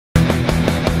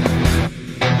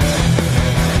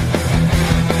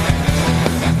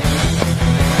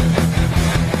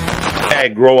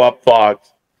bag, grow up,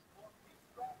 Fox.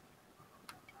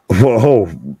 Whoa,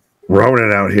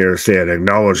 Ronan out here saying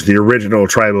acknowledge the original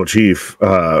tribal chief.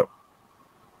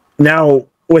 Now,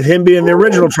 with him being the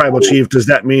original tribal chief, does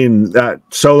that mean that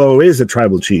Solo is a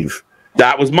tribal chief?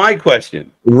 That was my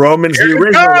question. Roman's the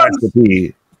original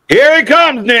recipe. Here he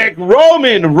comes, Nick.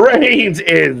 Roman Reigns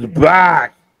is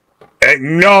back.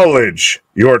 Acknowledge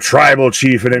your tribal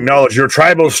chief and acknowledge your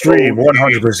tribal stream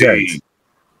 100%.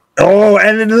 Oh,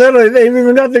 and then literally they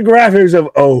even got the graphics of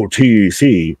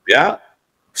OTC. Yeah.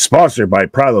 Sponsored by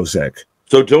Prilosec.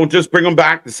 So don't just bring them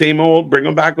back the same old. Bring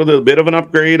them back with a bit of an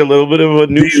upgrade, a little bit of a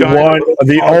new shot.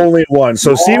 The only one.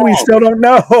 So see, we still don't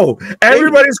know.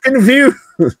 Everybody's confused.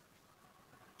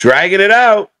 Dragging it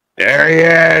out. There he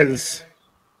is.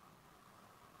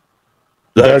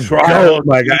 Oh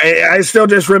my God. I still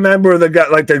just remember the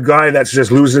guy that's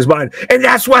just losing his mind. And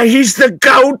that's why he's the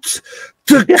GOAT.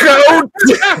 The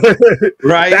GOAT.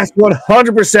 Right. That's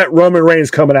 100% Roman Reigns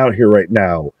coming out here right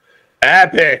now.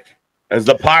 Epic. As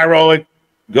the pyro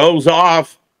goes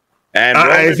off. And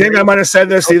I think I might have said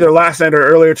this either last night or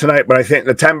earlier tonight, but I think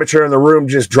the temperature in the room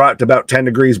just dropped about 10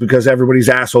 degrees because everybody's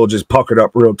asshole just puckered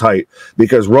up real tight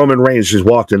because Roman Reigns just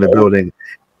walked in the building.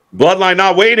 Bloodline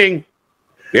not waiting.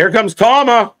 Here comes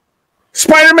Tama.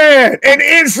 Spider-Man! An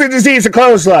instant disease, a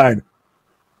clothesline.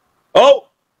 Oh,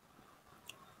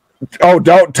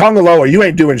 don't Tongaloa, you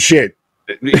ain't doing shit.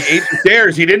 He ate the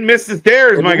stairs. He didn't miss the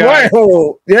stairs, my guy.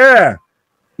 Whoa, yeah.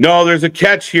 No, there's a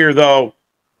catch here, though.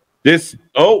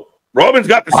 Roman's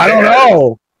got the stairs. I don't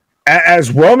know.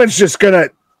 As Roman's just gonna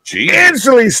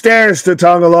instantly stares to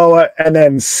Tongaloa and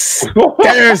then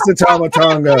stares to Tama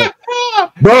Tonga.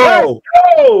 Bro,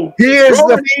 he is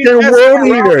the world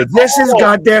leader. This is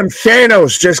goddamn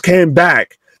Thanos just came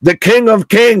back. The King of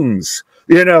Kings.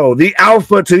 You know, the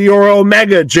Alpha to your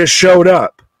Omega just showed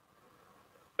up.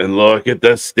 And look at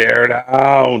the stare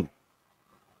down.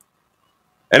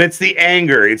 And it's the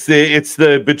anger. It's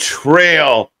the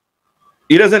betrayal.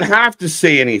 He doesn't have to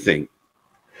say anything.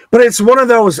 But it's one of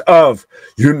those of,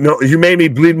 you made me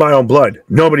bleed my own blood.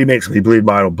 Nobody makes me bleed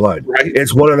my own blood. Right.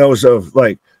 It's one of those of,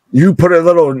 like, you put a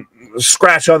little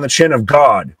scratch on the chin of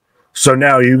God, so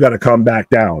now you got to come back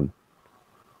down.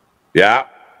 Yeah.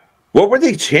 What were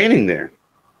they chanting there?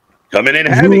 Coming in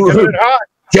heavy, coming in hot.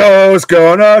 Joe's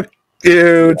gonna.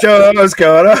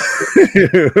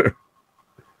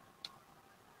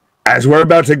 As we're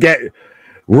about to get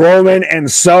Roman and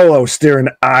Solo staring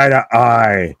eye to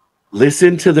eye.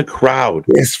 Listen to the crowd.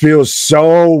 This feels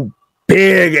so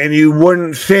big, and you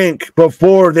wouldn't think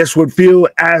before this would feel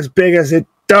as big as it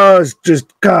does.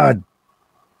 Just god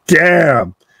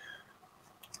damn.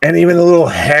 And even a little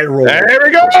head roll. There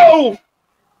we go.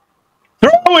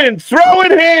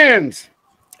 Throwing hands.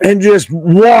 And just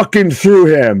walking through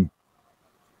him.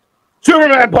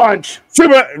 Superman punch.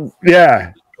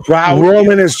 Yeah.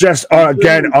 Roman is just,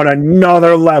 again, on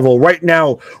another level. Right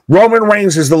now, Roman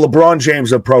Reigns is the LeBron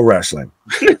James of pro wrestling.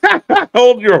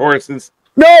 Hold your horses.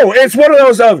 No, it's one of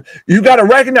those of, you got to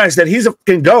recognize that he's a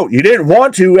fucking GOAT. You didn't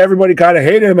want to. Everybody kind of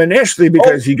hated him initially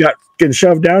because he got getting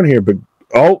shoved down here. But,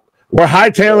 we're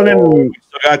hightailing him. We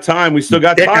still got time. We still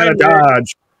got time.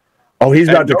 Dodge. Oh, he's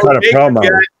about to cut a promo.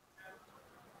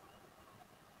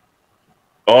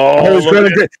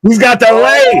 He's got the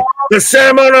lay, the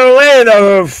ceremonial lay,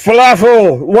 the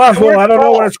falafel, waffle. I don't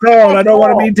know what it's called. I don't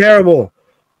want to be terrible.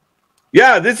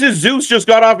 Yeah, this is Zeus just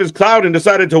got off his cloud and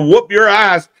decided to whoop your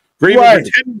ass for even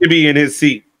pretending to be in his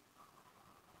seat.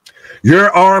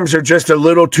 Your arms are just a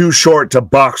little too short to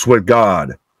box with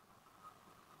God.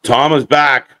 Tama's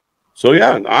back. So,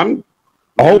 yeah,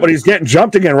 but he's getting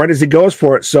jumped again right as he goes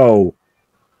for it. So,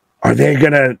 are they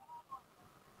going to...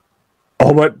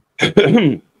 but...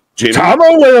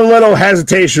 Tama with a little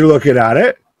hesitation looking at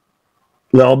it.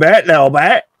 Little bit.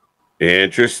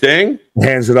 Interesting.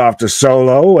 Hands it off to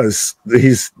Solo as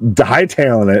he's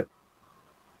hightailing it.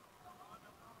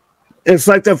 It's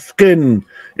like the fucking,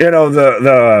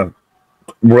 the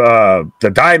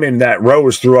diamond that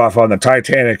Rose threw off on the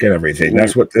Titanic and everything.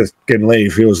 That's what this fucking lady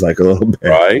feels like a little bit.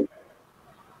 Right.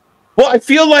 Well, I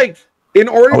feel like in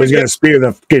order he's going to spear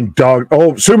the fucking dog.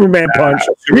 Oh, Superman punch.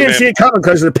 You didn't see it coming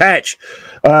because of the patch.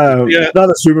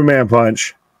 Another Superman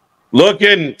punch.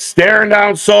 Staring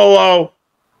down Solo.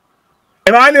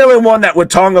 Am I the only one that with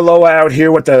Tongaloa out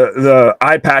here with the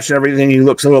eye patch and everything, he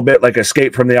looks a little bit like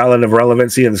Escape from the Island of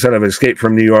Relevancy instead of Escape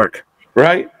from New York?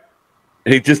 Right.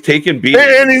 And he's just taking beats.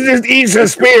 And he just eats a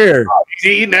spear.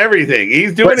 He's eating everything.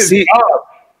 He's doing his job.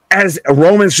 As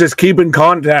Roman's just keeping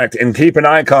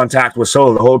eye contact with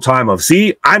Solo the whole time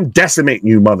I'm decimating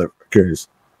you motherfuckers.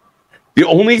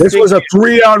 This was a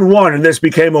 3-on-1 and this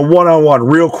became a 1-on-1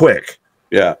 real quick.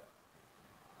 Yeah.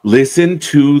 Listen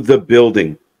to the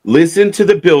building. Listen to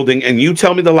the building, and you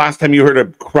tell me the last time you heard a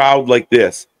crowd like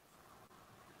this.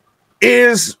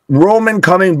 Is Roman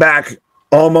coming back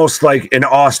almost like an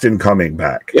Austin coming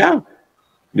back? Yeah,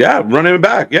 running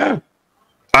back. Yeah,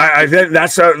 I think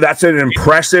that's an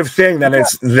impressive thing. That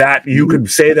it's that you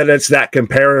could say that it's that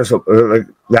comparison,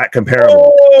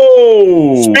 comparable.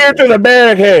 Oh, spear through the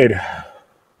barricade.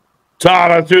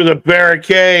 Tana through the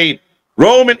barricade.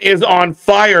 Roman is on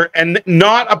fire, and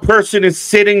not a person is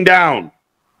sitting down.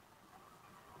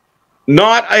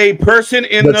 Not a person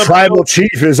in the tribal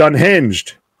chief is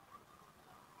unhinged.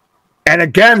 And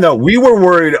again, though, we were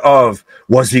worried of,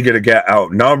 was he going to get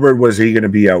outnumbered? Was he going to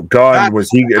be outgunned? Was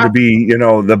he going to be,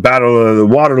 the Battle of the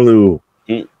Waterloo?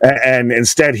 And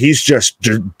instead, he's just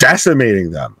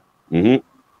decimating them. Mm-hmm.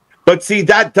 But see,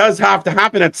 that does have to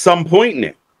happen at some point in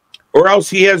it, or else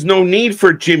he has no need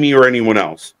for Jimmy or anyone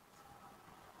else.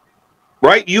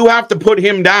 Right? You have to put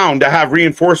him down to have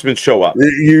reinforcements show up.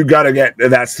 You got to get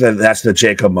that's the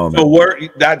Jacob moment. So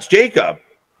that's Jacob,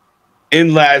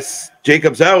 unless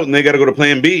Jacob's out and they got to go to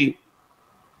Plan B.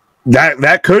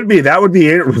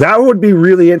 That would be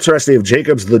really interesting if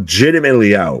Jacob's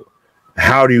legitimately out.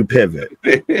 How do you pivot?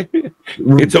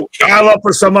 It's okay. Dial up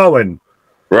for Samoan,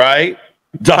 right?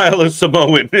 Dial a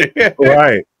Samoan,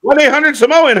 right?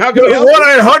 1-800-Samoan. How can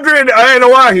 1-800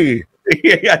 Hawaii?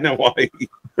 Yeah, Hawaii.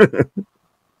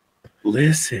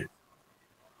 Listen,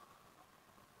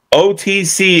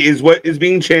 OTC is what is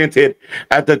being chanted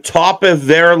at the top of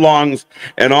their lungs,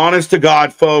 and honest to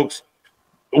God, folks,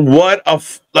 what a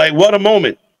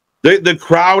moment! The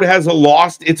crowd has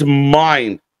lost its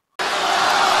mind.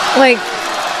 Like,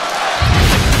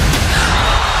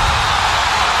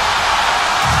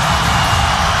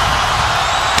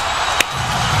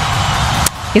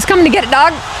 he's coming to get it,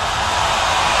 dog.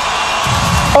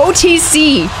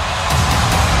 OTC.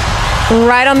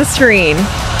 Right on the screen.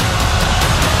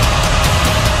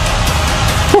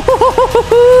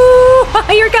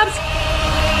 Here it comes.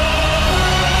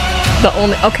 The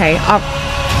only, okay. All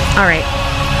right.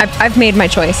 I've made my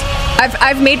choice.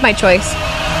 I've made my choice.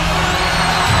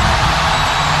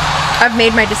 I've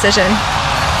made my decision.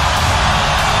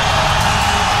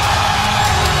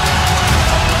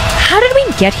 How did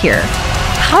we get here?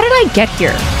 How did I get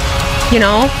here? You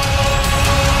know?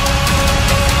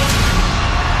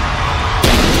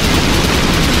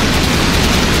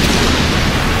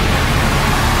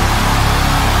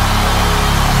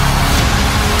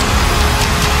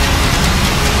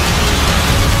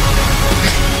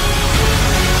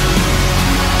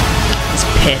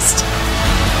 Pissed.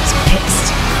 He's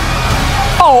pissed.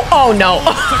 Oh no.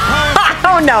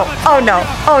 Oh no. Oh no.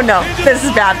 Oh no. This is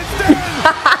bad.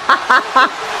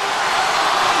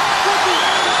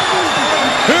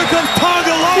 Here comes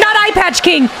Tonga. Not Eye Patch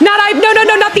King. No,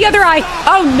 not the other eye.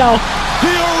 Oh no.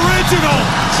 The original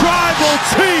tribal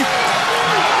chief.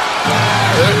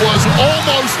 It was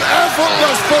almost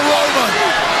effortless for Roman.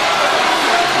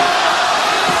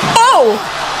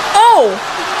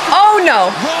 Oh no.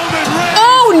 Roman Reigns.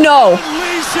 Oh no.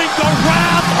 Unleashing the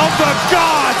wrath of the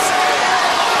gods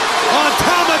on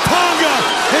Tama Tonga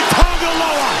and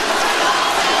Tongaloa.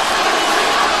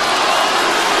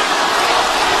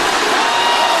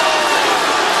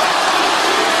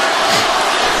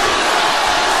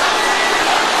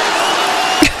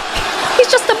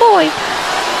 He's just a boy.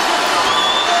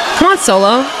 Come on,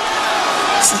 Solo.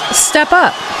 Step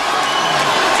up.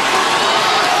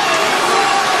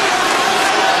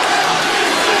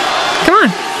 Come on.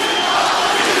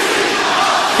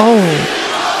 Oh.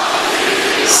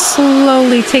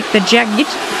 Slowly take the jack.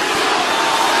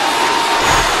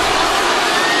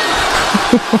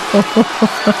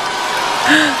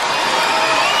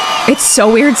 It's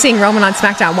so weird seeing Roman on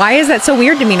Smackdown. Why is that so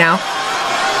weird to me now?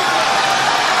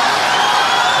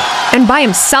 And by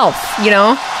himself, you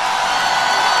know?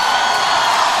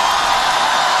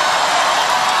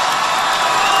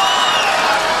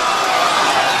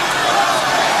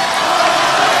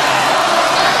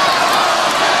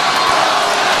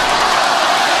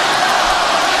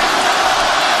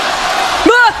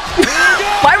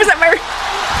 Why was that my...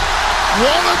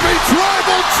 Wannabe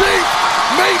tribal chief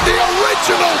made the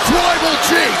original tribal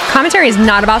chief. Commentary is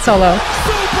not about Solo.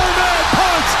 Superman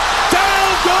punch.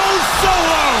 Down goes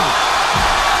Solo.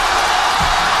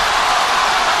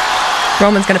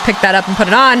 Roman's gonna pick that up and put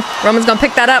it on. Roman's gonna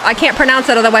pick that up. I can't pronounce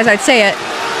it, otherwise I'd say it.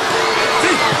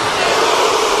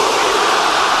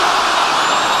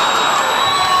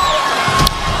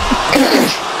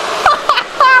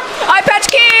 Eye Patch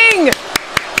King!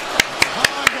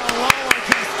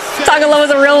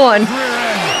 Tongaloa's a real one.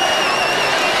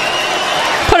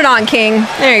 Put it on, King.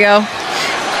 There you go.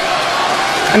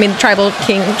 I mean, tribal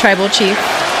king, tribal chief.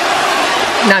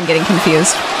 Now I'm getting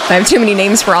confused. I have too many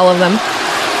names for all of them.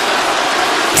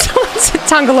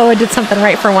 Tongaloa did something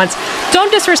right for once.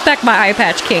 Don't disrespect my eye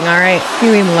patch king, all right?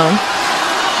 You leave him alone.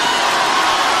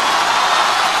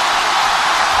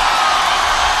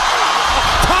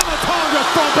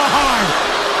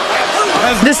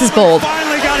 This is bold.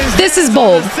 This is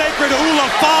bold. We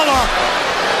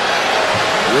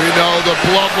know the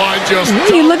bloodline just. Why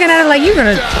are you looking at it like you're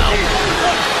gonna? And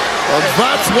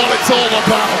that's what it's all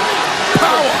about.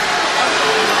 Power.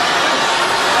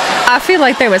 I feel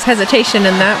like there was hesitation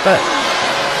in that, but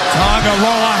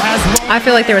I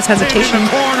feel like there was hesitation.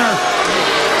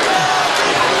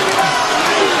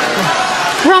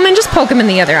 Roman, just poke him in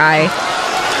the other eye.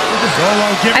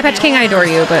 I Patch King, I adore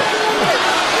you, but.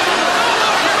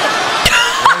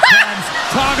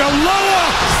 Tongaloa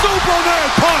Superman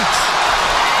punch.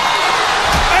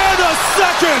 And a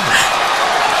second.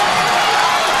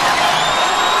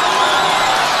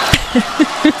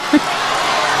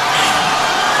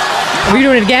 Are we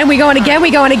doing it again? We going again?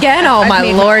 We going again? Oh my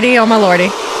lordy! Oh my lordy!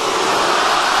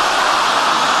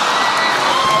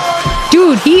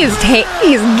 Dude, he is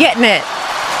getting it.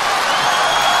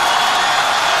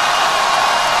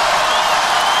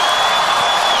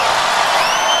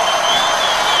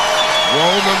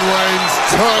 Roman Reigns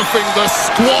turfing the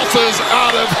squatters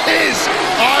out of his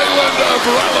island of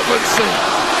relevancy.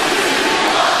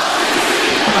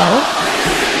 Oh.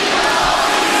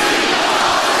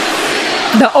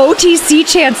 The OTC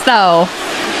chance, though.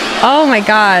 Oh my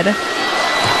god.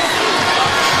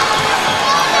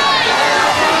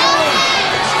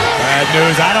 Bad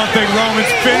news. I don't think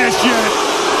Roman's finished yet.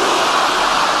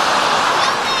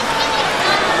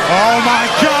 Oh my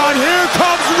god, here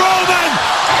comes Roman!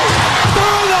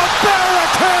 Through the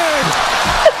barricade!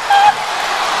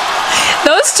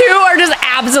 Those two are just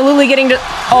absolutely getting to.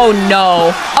 Oh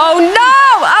no. Oh no!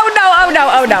 Oh no! Oh no!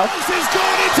 Oh no! This is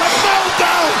going into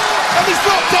Smackdown! And he's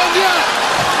not done yet!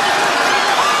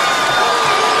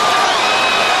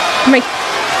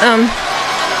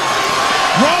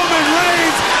 Roman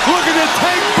Reigns looking to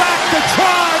take back the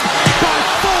tribe by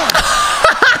force!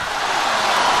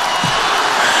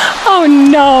 Oh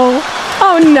no!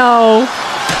 Oh no!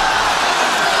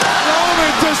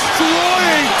 Roman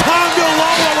destroying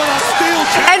Tongaloa with a steel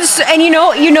chair! And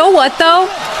you know what though?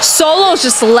 Solo's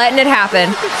just letting it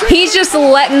happen. He's just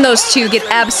letting those two get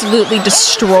absolutely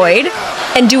destroyed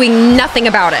and doing nothing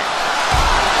about it.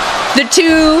 The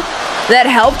two that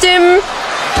helped him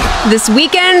this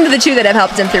weekend, the two that have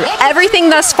helped him through everything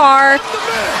thus far,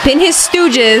 been his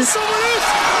stooges.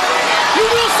 You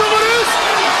want some of this?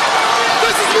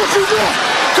 This is what you want!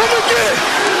 Come and get it!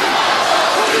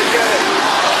 Come and get it!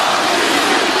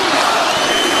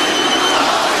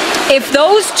 If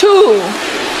those two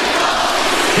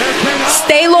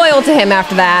stay loyal to him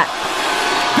after that,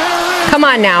 come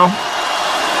on now.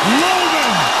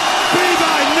 Roman, be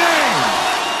thy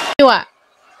name! What?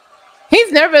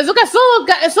 He's nervous. Look at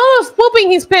Solo's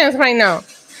pooping his pants right now.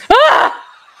 Ah!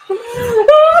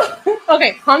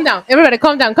 Okay, calm down. Everybody,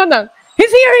 calm down. Calm down.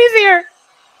 He's here. He's here.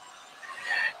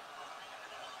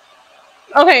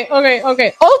 Okay.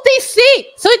 OTC.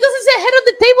 So it doesn't say head of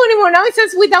the table anymore. Now it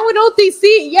says we're done with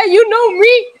OTC. Yeah, you know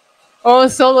me. Oh,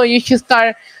 Solo, you should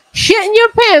start shitting your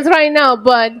pants right now,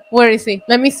 bud. Where is he?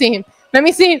 Let me see him. Let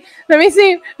me see him. Let me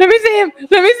see him. Let me see him.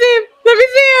 Let me see him. Let me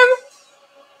see him.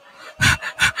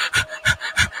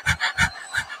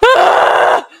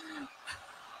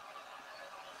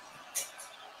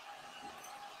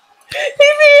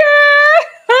 He's here.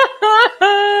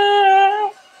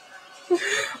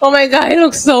 Oh my god, he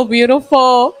looks so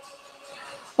beautiful.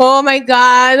 Oh my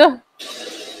god.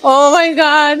 Oh my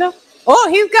god. Oh,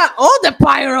 he's got all the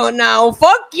pyro now.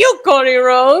 Fuck you, Cody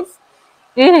Rhodes.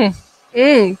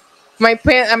 My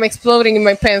pants, I'm exploding in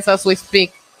my pants as we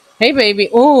speak. Hey, baby.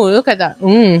 Oh, look at that.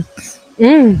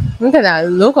 Look at that.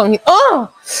 Look on him. Oh.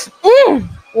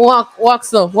 Walk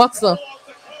slow. Walk slow.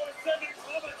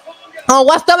 Oh,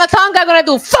 what's Tama Tonga gonna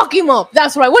do? Fuck him up.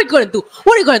 That's right. What are you gonna do?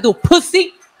 What are you gonna do,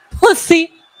 pussy?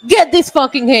 Pussy. Get these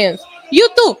fucking hands. You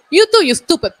too, you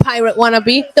stupid pirate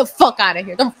wannabe. The fuck out of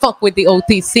here. Don't fuck with the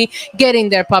OTC. Get in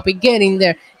there, puppy. Get in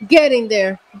there. Get in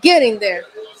there. Get in there.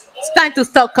 It's time to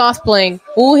stop cosplaying.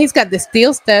 Oh, he's got the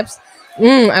steel steps.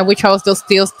 I wish I was those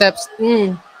steel steps.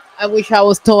 I wish I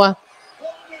was Toa.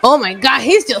 Oh my god,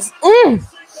 he's just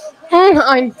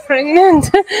I'm pregnant.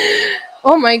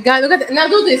 Oh my god, look at that. Now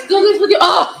do this with you.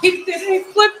 Oh, he did his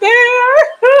foot there.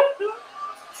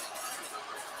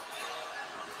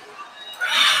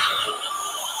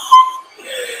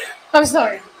 I'm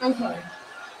sorry.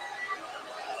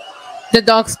 The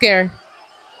dog's scared.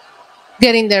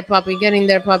 Get in there, puppy. Get in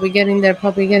there, puppy. Get in there,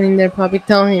 puppy. Get in there, puppy.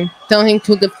 Tell him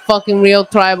who the fucking real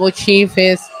tribal chief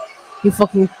is. You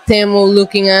fucking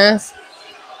Temu-looking ass.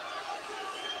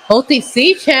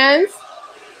 OTC chance.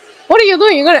 What are you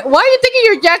doing? Why are you taking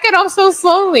your jacket off so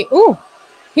slowly? Ooh,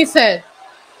 he said.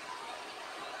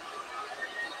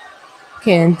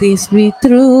 Can this be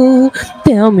true?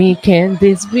 Tell me, can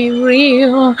this be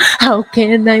real? How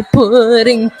can I put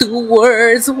into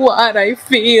words what I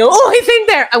feel? Oh, he's in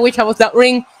there. I wish I was that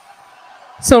ring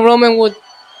so Roman would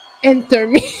enter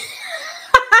me.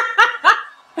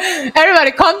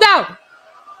 Everybody, calm down.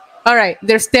 All right,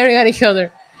 they're staring at each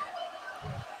other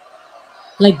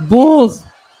like bulls.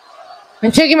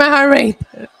 I'm checking my heart rate.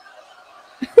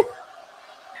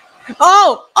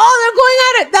 Oh, they're going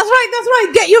at it. That's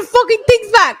right. Get your fucking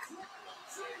things back.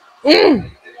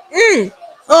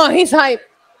 Oh, he's hype.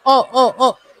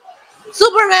 Oh.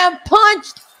 Superman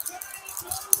punched.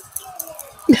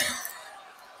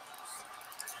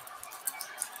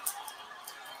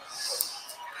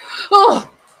 Oh.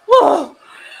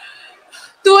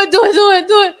 Do it.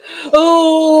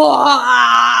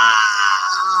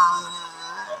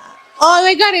 Oh,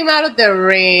 they got him out of the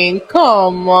ring.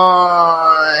 Come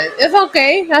on. It's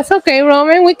okay. That's okay,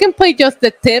 Roman. We can play just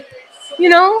the tip. You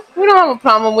know, we don't have a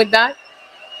problem with that.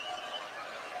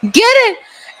 Get it.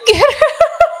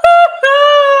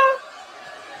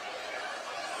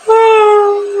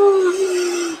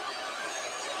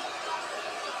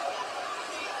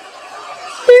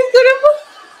 He's gonna...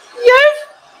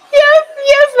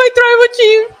 Yes, my tribal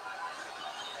chief.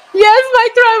 Yes, my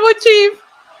tribal chief.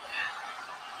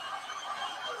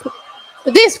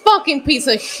 This fucking piece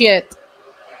of shit.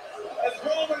 As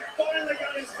Roman finally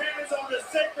got his hands on the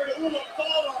sacred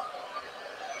Umavala.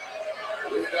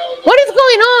 What is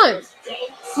going on?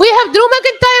 We have Drew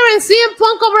McIntyre and CM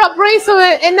Punk over a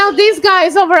bracelet, and now these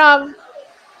guys over a...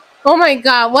 Oh my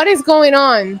god, what is going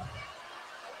on?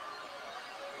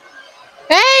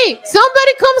 Hey,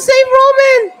 somebody come save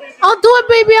Roman! I'll do it,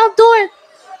 baby, I'll do it.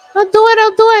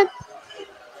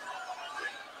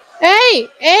 Hey,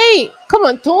 come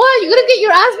on, Tua, you're gonna get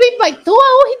your ass beat by Tua?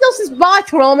 Oh, he does his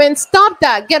botch, Roman. Stop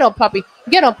that. Get up, puppy.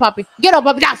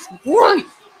 That's right.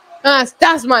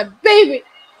 That's my baby.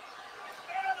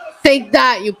 Take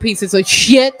that, you pieces of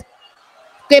shit.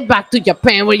 Get back to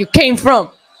Japan where you came from.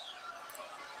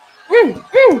 Ooh!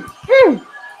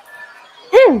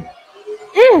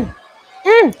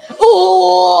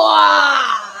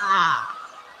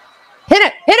 Hit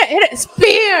it.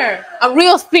 Spear. A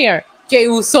real spear. Jey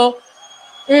Uso.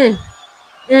 We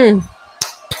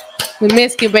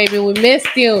missed you, baby. We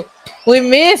missed you.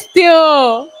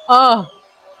 Oh,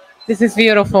 this is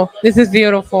beautiful.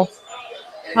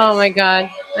 Oh my god.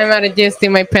 I'm out of gist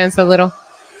in my pants a little.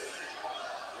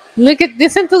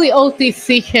 Listen to the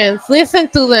OTC chants. Listen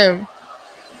to them.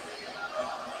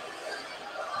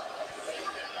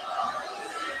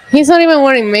 He's not even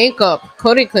wearing makeup.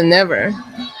 Cody could never.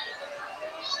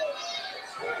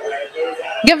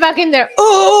 Get back in there.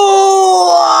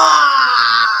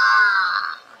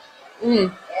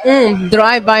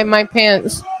 Drive by my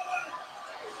pants.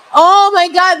 Oh my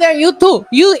god, there you too.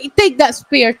 You take that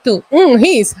spear too.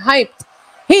 He's hyped.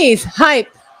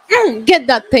 Get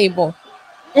that table.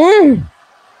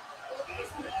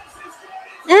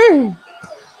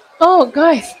 Oh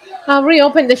guys, I'll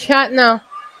reopen the chat now.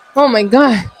 Oh my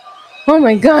god. Oh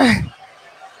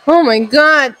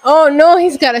no,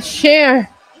 he's got a share.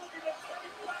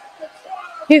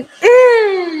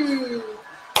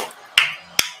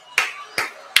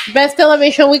 Best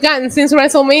television we gotten since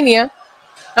WrestleMania.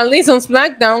 At least on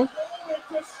Smackdown.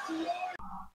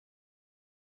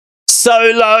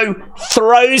 Solo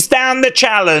throws down the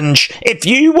challenge. If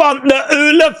you want the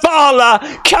Ulafala,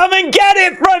 come and get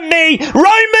it from me.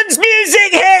 Roman's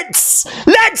music hits.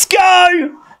 Let's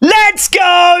go.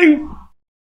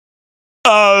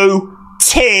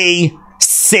 OTC.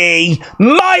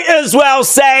 Might as well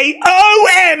say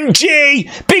OMG,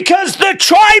 because the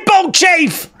tribal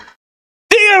chief,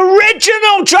 the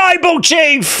original tribal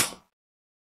chief,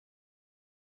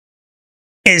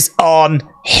 is on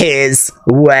his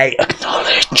way.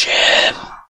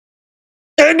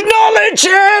 Acknowledge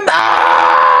him. Ah!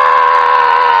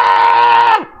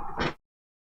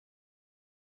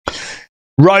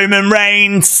 Roman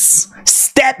Reigns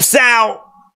steps out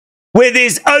with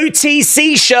his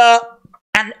OTC shirt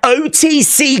and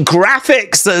OTC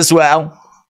graphics as well.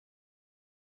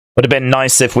 Would have been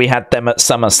nice if we had them at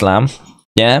SummerSlam.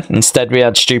 Yeah, instead we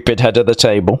had stupid head of the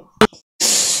table.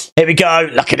 Here we go.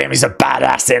 Look at him. He's a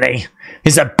badass, isn't he?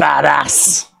 He's a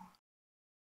badass.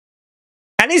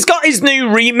 And he's got his new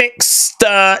remix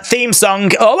theme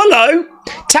song. Oh, hello.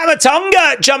 Tama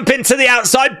Tonga jumping to the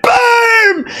outside.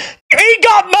 Boom! He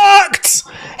got murked!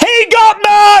 He got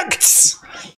murked!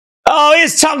 Oh,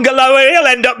 here's Tonga Loa. He'll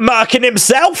end up murking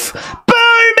himself.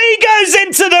 Boom! He goes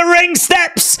into the ring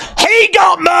steps. He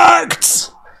got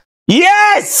murked!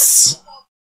 Yes!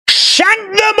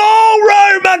 Shank them all,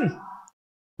 Roman!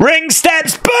 Ring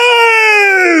steps.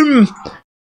 Boom!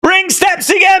 Ring steps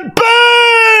again.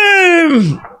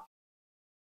 Boom!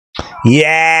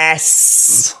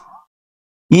 Yes!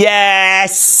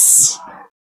 Yes!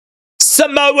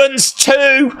 Samoans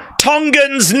 2,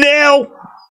 Tongans 0.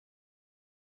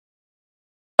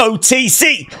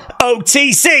 OTC,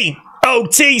 OTC,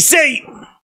 OTC.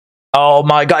 Oh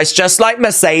my God, it's just like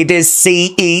Mercedes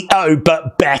CEO,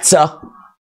 but better.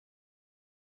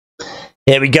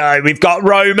 Here we go. We've got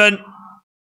Roman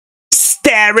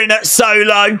staring at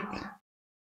Solo.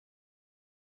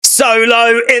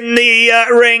 Solo in the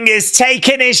ring is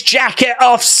taking his jacket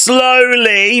off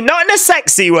slowly, not in a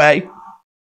sexy way.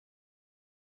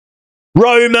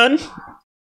 Roman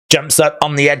jumps up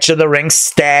on the edge of the ring,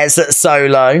 stares at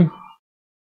Solo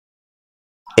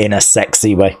in a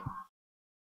sexy way.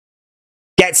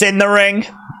 Gets in the ring.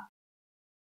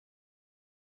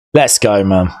 Let's go,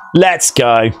 man. Let's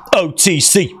go.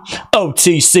 OTC.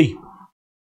 OTC.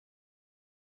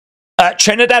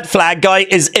 Trinidad Flag Guy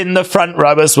is in the front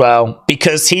row as well,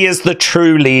 because he is the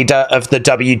true leader of the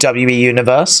WWE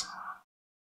Universe.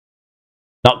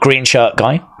 Not Green Shirt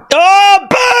Guy. Oh,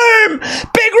 boom!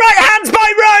 Big right hands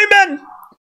by Roman!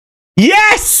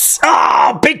 Yes!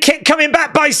 Oh, big kick coming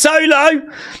back by Solo.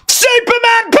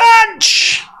 Superman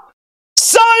punch!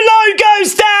 Solo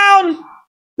goes down!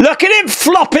 Look at him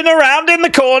flopping around in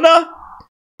the corner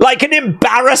like an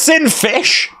embarrassing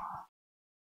fish.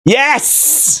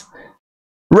 Yes!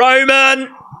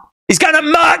 Roman! He's going to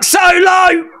murk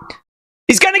Solo!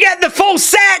 He's going to get the full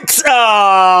set!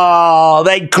 Oh,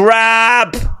 they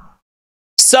grab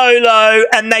Solo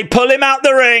and they pull him out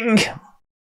the ring.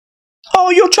 Oh,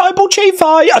 you're tribal chief,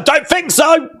 are you? I don't think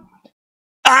so.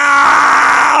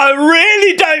 Ah, I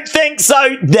really don't think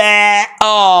so. There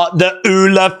are the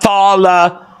Ula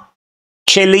Fala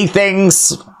chili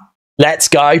things. Let's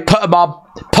go. Put them on.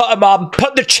 Put them on.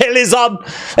 Put the chilies on.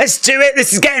 Let's do it.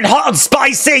 This is getting hot and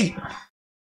spicy.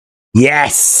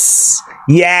 Yes.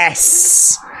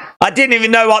 Yes. I didn't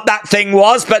even know what that thing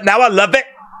was, but now I love it.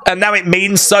 And now it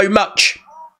means so much.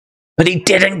 But he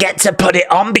didn't get to put it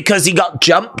on because he got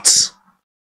jumped.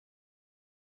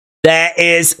 There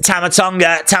is Tama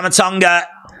Tonga. Tama Tonga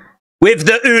with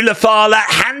the Ula Fala,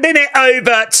 handing it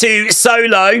over to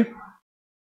Solo.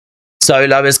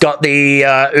 Solo has got the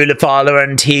Ula Fala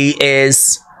and he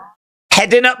is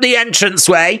heading up the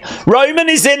entranceway. Roman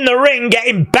is in the ring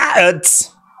getting battered.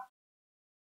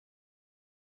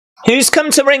 Who's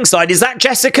come to ringside? Is that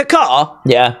Jessica Carr?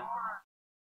 Yeah.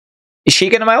 Is she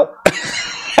going to help?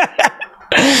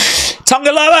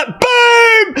 Tonga Loa.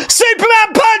 Boom!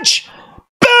 Superman punch!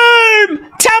 Boom!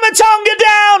 Tama Tonga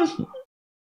down!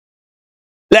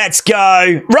 Let's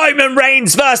go. Roman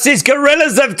Reigns versus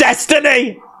Gorillas of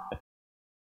Destiny.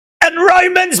 And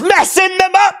Roman's messing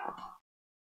them up.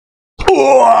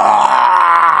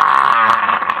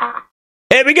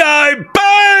 Here we go.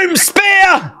 Boom!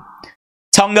 Spear!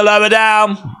 Tonga Loa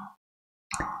down.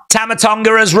 Tama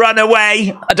Tonga has run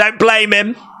away. I don't blame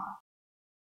him.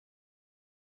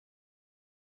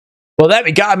 Well, there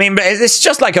we go. I mean, it's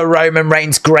just like a Roman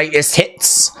Reigns greatest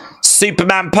hits.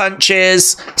 Superman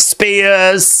punches,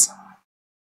 spears,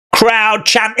 crowd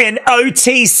chanting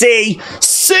OTC.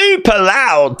 Super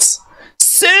loud.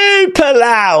 Super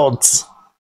loud.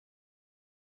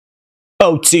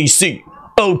 OTC.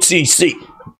 OTC.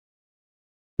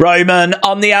 Roman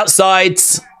on the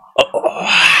outsides.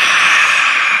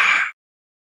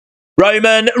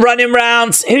 Roman running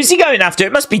round. Who's he going after?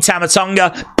 It must be Tama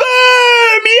Tonga.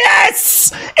 Boom!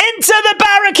 Yes! Into the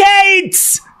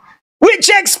barricades! Which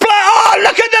explode. Oh,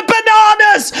 look at the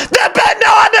bananas! The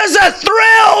bananas are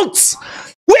thrilled!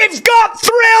 We've got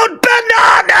thrilled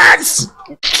bananas!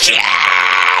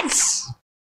 Yes!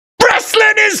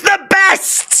 Wrestling is the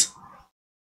best!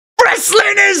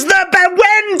 Wrestling is the best!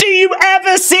 When do you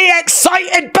ever see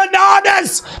excited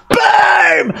bananas?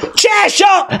 Boom! Chair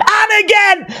shot! And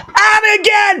again! And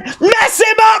again! Mess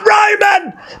him up,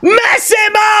 Roman! Mess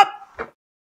him up!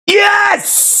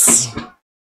 Yes!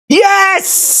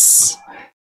 Yes!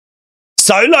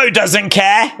 Solo doesn't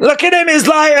care. Look at him, he's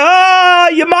like, oh,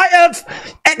 you might have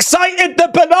excited the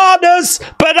bananas,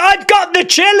 but I've got the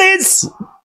chilies.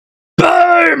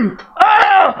 Boom!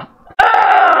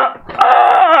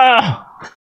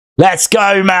 Let's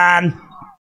go, man.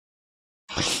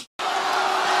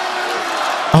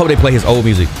 hope they play his old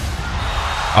music.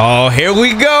 Oh, here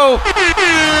we go.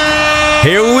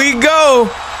 Here we go.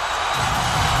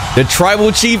 The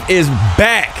tribal chief is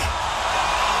back.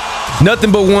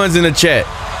 Nothing but ones in the chat.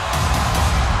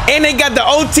 And they got the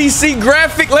OTC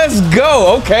graphic. Let's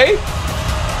go. Okay.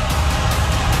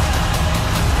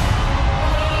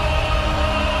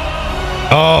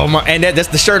 Oh my, and that's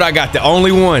the shirt I got. The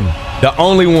only one. The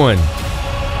only one.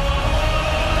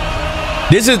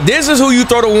 This is who you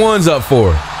throw the ones up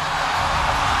for.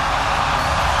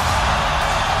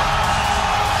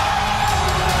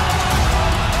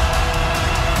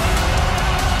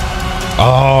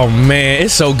 Oh man,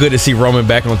 it's so good to see Roman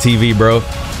back on TV, bro.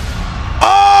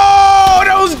 Oh,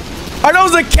 are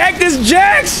those the Cactus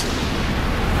Jacks?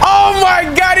 Oh my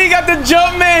God, he got the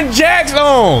Jumpman Jacks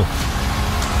on,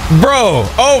 bro.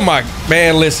 Oh my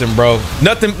man, listen, bro.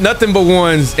 Nothing but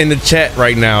ones in the chat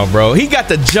right now, bro. He got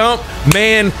the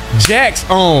Jumpman Jacks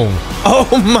on. Oh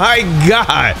my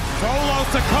God,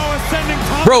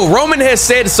 bro. Roman has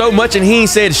said so much and he ain't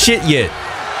said shit yet.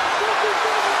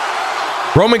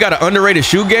 Roman got an underrated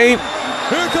shoe game.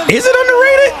 Is it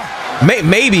underrated?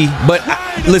 Maybe, but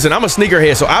listen, I'm a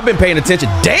sneakerhead, so I've been paying attention.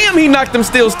 Damn, he knocked them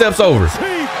steel steps over.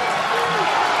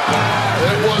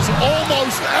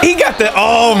 He got the,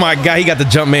 oh my God, he got the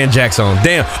Jumpman Jacks on.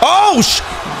 Damn. Oh,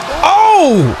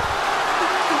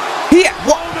 he,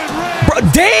 bro,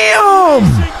 damn.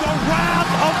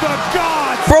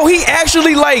 Bro, he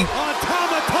actually like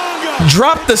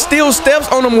dropped the steel steps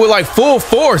on him with like full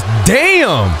force.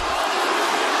 Damn.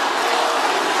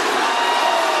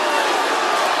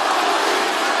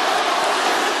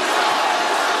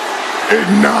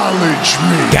 Acknowledge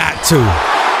me. Got to.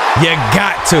 You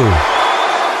got to.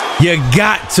 You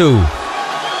got to.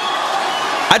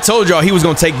 I told y'all he was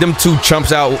going to take them two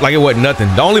chumps out like it wasn't nothing.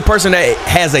 The only person that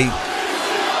has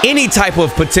any type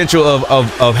of potential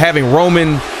of having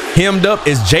Roman hemmed up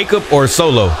is Jacob or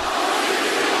Solo.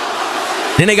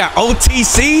 Then they got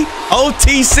OTC.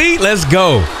 OTC. Let's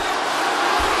go.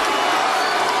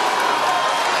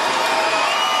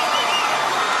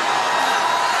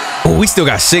 Oh, we still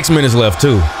got 6 minutes left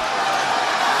too.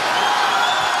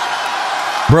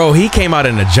 Bro, he came out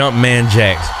in the Jumpman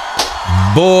Jacks.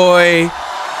 Boy.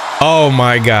 Oh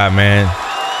my God, man.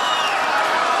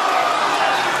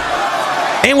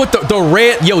 And with the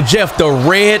red, yo, Jeff, the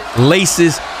red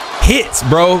laces hits,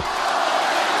 bro.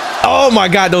 Oh my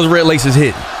God, those red laces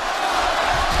hit.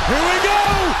 Here we go.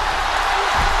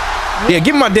 Yeah,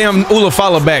 give me my damn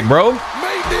Ulafala back, bro.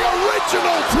 Made the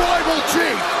original tribal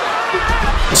chief.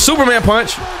 Superman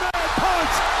punch. Down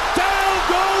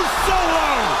goes Solo.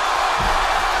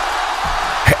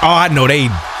 Oh, I know they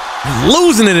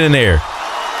losing it in there.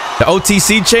 The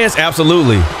OTC chance,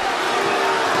 absolutely.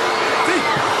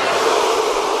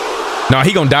 No,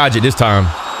 he gonna dodge it this time.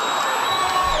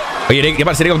 Oh yeah, they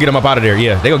about to say they gonna get him up out of there.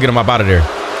 Yeah, they gonna get him up out of there.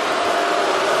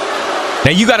 Now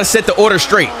you gotta set the order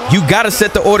straight. You gotta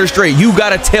set the order straight. You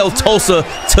gotta tell Tulsa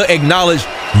to acknowledge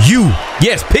you.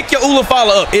 Yes, pick your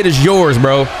Ulafala up. It is yours,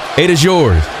 bro. It is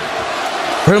yours.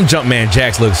 Bro, them Jumpman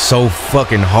Jacks look so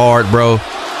fucking hard, bro.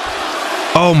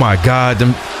 Oh my God,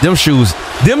 them shoes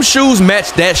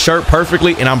match that shirt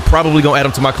perfectly, and I'm probably gonna add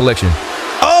them to my collection.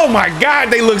 Oh my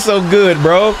God, they look so good,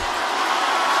 bro.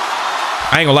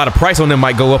 I ain't gonna lie, the price on them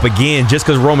might go up again just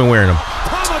because Roman wearing them.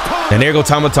 And there go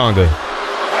Tama Tonga.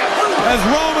 As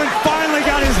Roman finally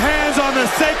got his hands on the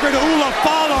sacred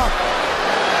Ulafala.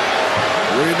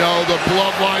 We know the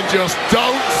bloodline just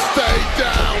don't stay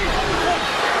down.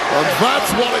 And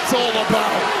that's what it's all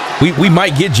about. We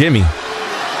might get Jimmy.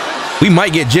 We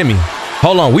might get Jimmy.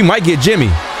 Hold on, we might get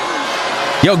Jimmy.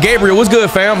 Yo, Gabriel, what's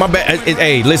good, fam? My bad.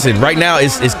 Hey, listen, right now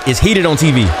it's heated on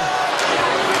TV.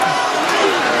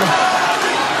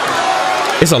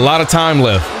 It's a lot of time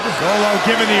left. Solo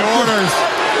giving the orders.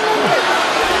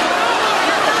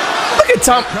 Look at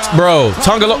Tom, bro.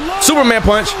 Tonga, Superman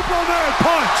punch. Superman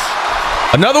punch.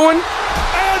 Another one.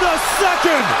 And a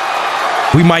second.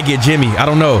 We might get Jimmy. I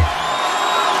don't know.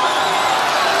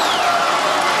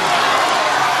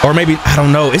 Or maybe, I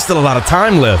don't know. It's still a lot of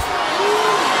time left.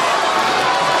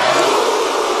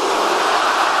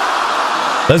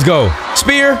 Let's go.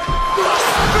 Spear.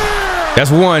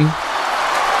 That's one.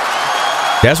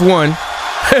 That's one.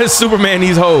 Superman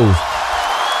needs hoes.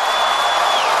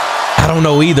 I don't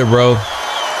know either, bro.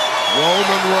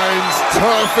 Roman Reigns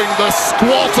turfing the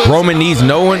squatters. Roman needs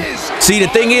no one. See, the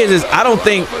thing is I don't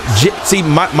think. See,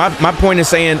 my point is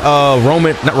saying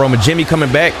Jimmy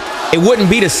coming back. It wouldn't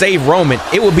be to save Roman.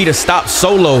 It would be to stop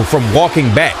Solo from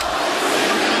walking back.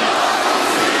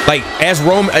 Like as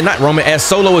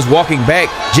Solo is walking back,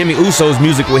 Jimmy Uso's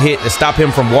music will hit to stop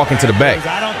him from walking to the back.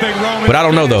 But I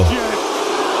don't know though.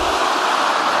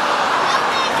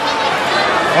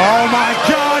 Oh my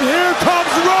God, here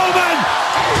comes Roman!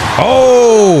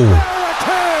 Oh!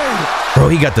 Bro,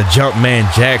 he got the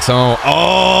Jumpman jacks on.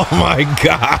 Oh my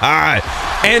God.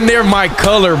 And they're my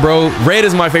color, bro. Red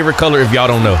is my favorite color if y'all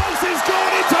don't know. He's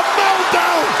going into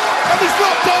meltdown, and he's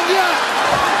not done yet.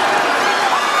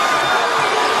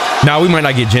 Now we might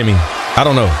not get Jimmy. I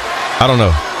don't know. I don't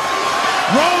know.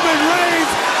 Roman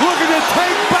Reigns looking to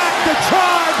take back the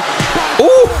tribe.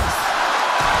 Ooh!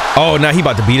 Oh, now he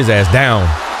about to beat his ass down.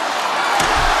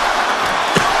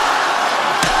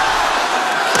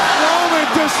 Roman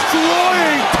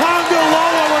destroying Tonga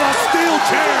Loa with a steel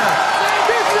chair.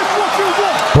 This is what you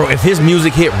want. Bro, if his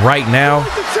music hit right now, I'm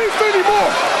the chief anymore.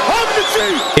 I'm the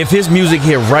chief. if his music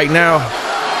hit right now,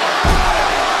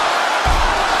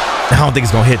 I don't think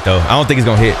it's gonna hit though. I don't think it's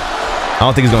gonna hit. I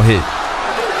don't think it's gonna hit.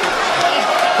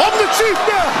 I'm the chief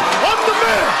now. I'm the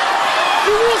man.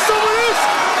 You want some of this?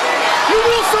 You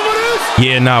want some of this?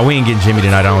 Yeah, nah, we ain't getting Jimmy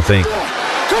tonight, I don't think.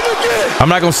 Come again. I'm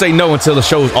not gonna say no until the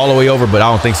show's all the way over, but I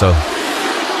don't think so.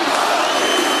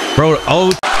 Bro,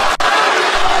 oh.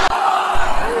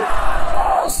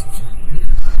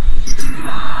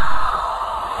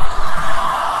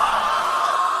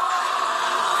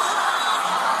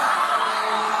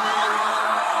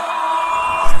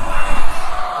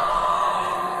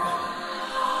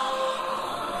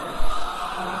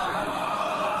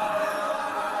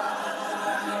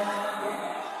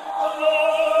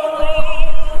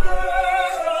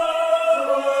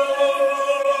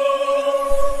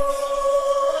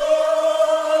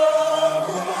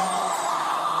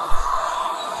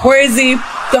 Where is he?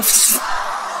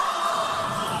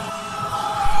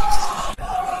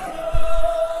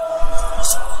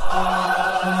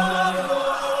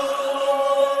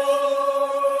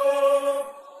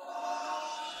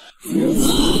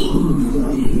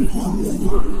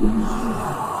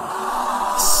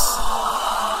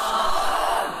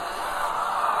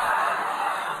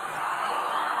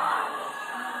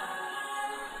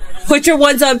 Put your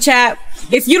ones up, chat.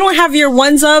 If you don't have your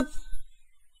ones up,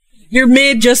 you're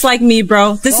mid just like me,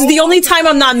 bro. This is the only time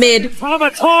I'm not mid. Tama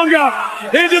Tonga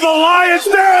into the lion's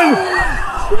den.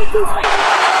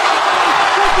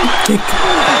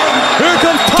 Here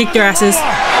comes Kick their asses.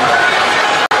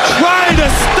 trying to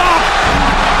stop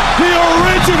the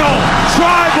original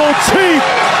tribal chief.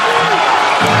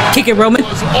 Kick it, Roman.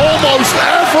 Almost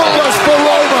effortless for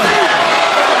Roman.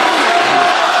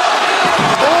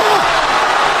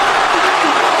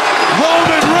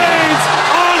 Roman Reigns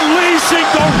unleashing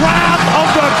the wrath of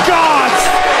the gods.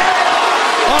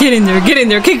 Get in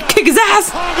there, kick his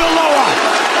ass. Tonga Loa.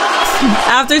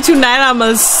 After tonight, I'm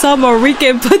a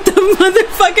Samarican. Put the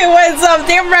motherfucking ones up.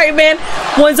 Damn right, man.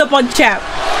 Ones up on chat.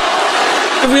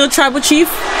 The real tribal chief.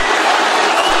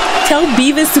 Tell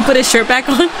Beavis to put his shirt back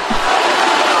on.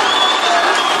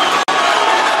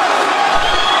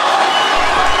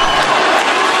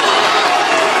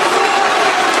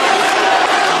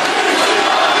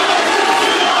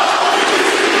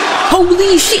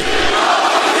 Holy shit.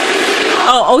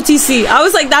 Oh, OTC. I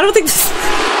was like, I don't think this...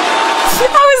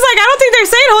 I don't think they're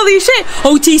saying holy shit.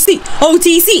 OTC.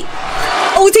 OTC.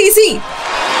 OTC.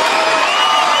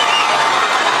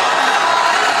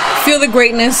 Feel the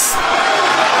greatness.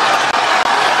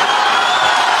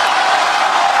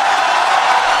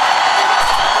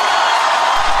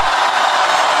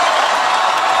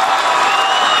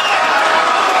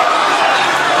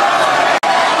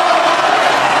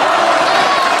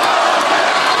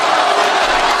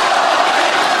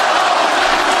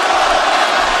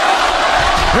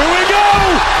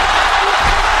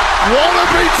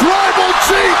 Wannabe tribal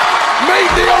chief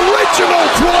made the original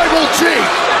tribal chief.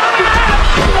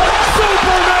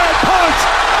 Superman punch.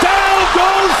 Down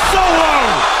goes Solo.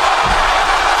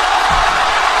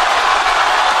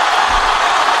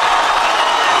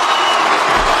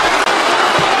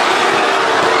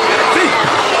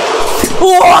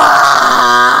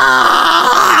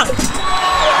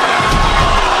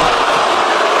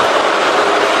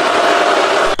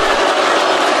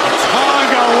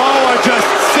 Tonga Loa just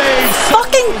saves.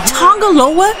 Fucking Tonga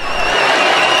Loa.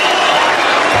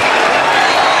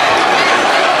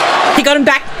 He got him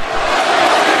back.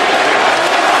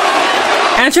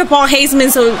 Answer Paul Hazeman,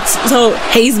 so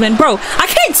Hazeman, bro. I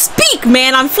can't speak,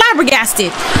 man. I'm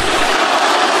flabbergasted.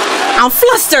 I'm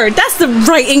flustered. That's the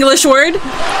right English word.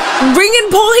 Bring in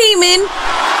Paul Heyman.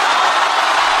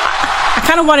 I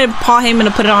kind of wanted Paul Heyman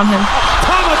to put it on him.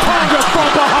 Tama Tonga from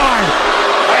behind.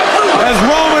 As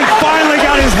Roman finally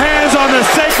got his hands on the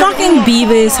sacred. Fucking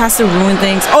Beavis has to ruin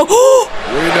things. Oh,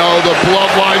 We know the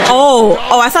bloodline. oh,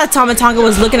 I thought Tama Tonga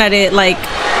was looking at it like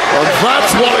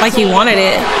That's what he wanted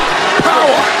it.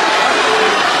 Power.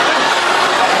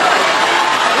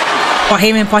 Paul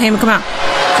Heyman, come out.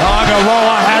 Tonga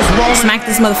Loa has Roman Smack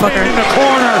this motherfucker. in the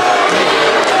corner.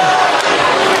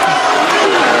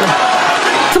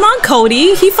 Come on,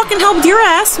 Cody. He fucking helped your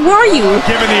ass. Where are you?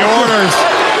 Giving the orders.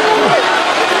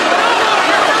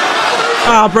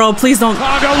 Oh, bro, please don't.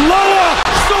 Tonga Loa,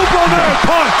 Superman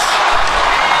punch.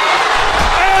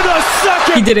 And a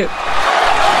second. He did it.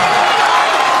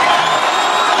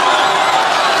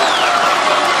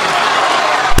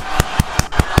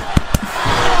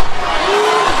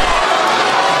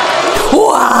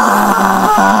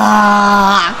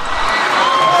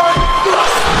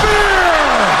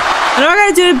 I know I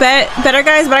gotta do it better,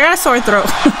 guys, but I got a sore throat.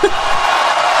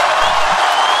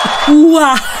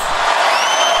 Wow.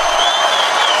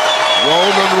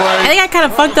 Roman Reigns. I think I kind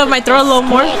of fucked up my throat a little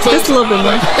more. Just a little bit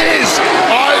more. His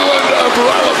island of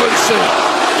relevancy.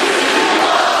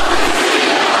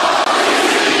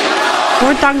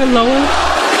 More Tonga Loa.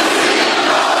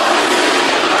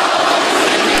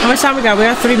 How much time we got? We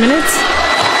got 3 minutes.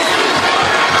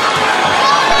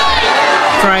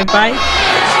 Drive by.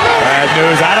 Bad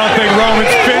news. I don't think Roman's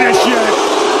finished yet.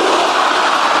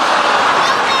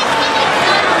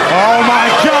 Oh my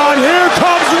God! Here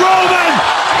comes Roman.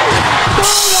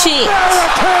 Shit.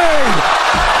 Barricade.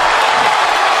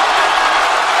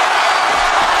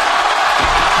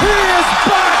 He is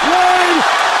back, Wayne.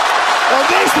 Well,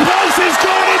 this place is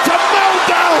going into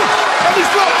meltdown, and he's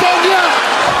not done yet.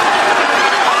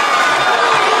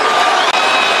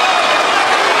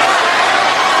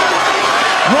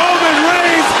 Roman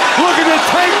Reigns looking to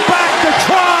take back the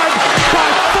tribe by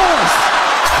force.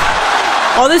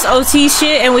 All this OT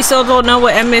shit, and we still don't know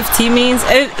what MFT means.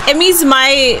 It means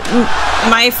my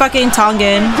fucking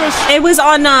Tongan. It was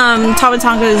on Tama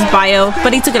Tonga's bio,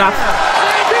 but he took it off.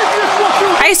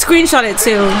 I screenshot it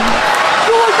too.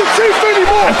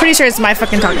 I'm pretty sure it's my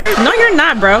fucking Tongan. No, you're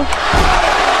not, bro.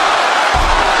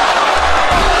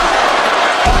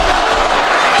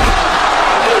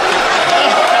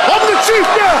 I'm the chief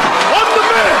now. I'm the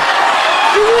man.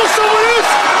 You want some of this?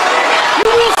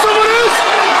 You want some of this?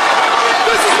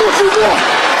 This is what you want.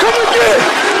 Come and get it.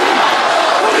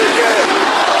 Come and get it.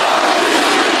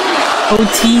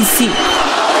 OTC.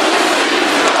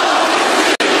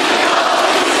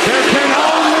 There can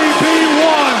only be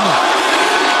one.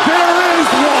 There is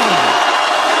one.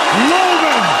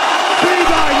 Logan, be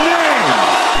thy name.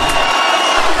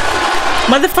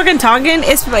 Motherfucking Tongan.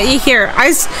 It's here.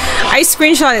 I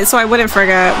screenshot it so I wouldn't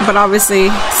forget, but obviously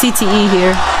CTE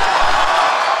here.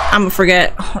 I'ma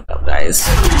forget. Hold up, guys.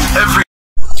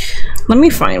 Let me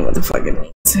find what the fuck it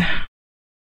means.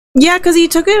 Yeah, because he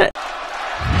took it.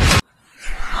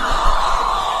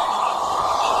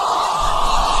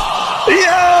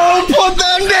 Yo, put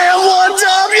them damn ones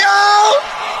up, yo!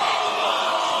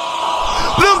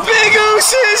 The Big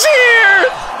Oos is here!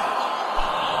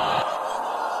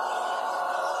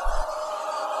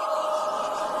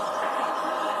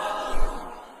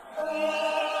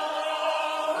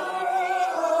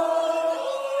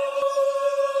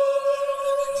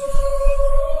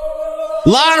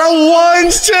 Lot of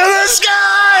ones to the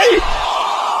sky!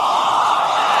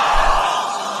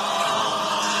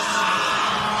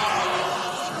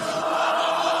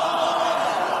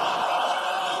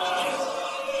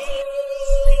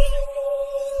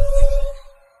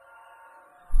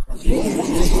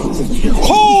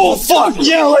 Oh, fuck!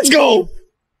 Yeah, let's go!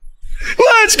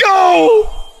 Let's go!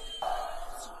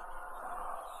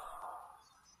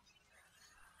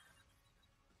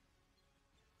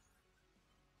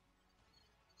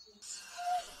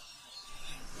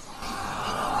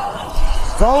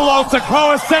 Solo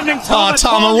Sikoa sending Tama. Oh,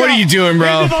 Tama, what are you doing,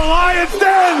 bro? Into the Lion's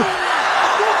Den.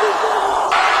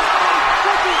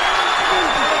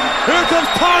 Here comes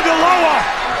Tonga Loa,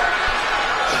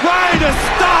 trying to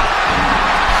stop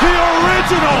the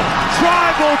original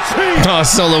tribal chief. Oh,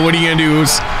 Solo, what are you gonna do,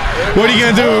 Oos? What are you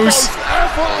gonna do, Oos?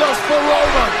 Effortless for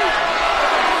Roman.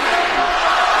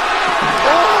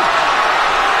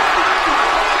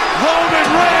 Roman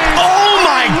Reigns. Oh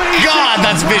my God,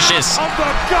 that's vicious. Of the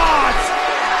gods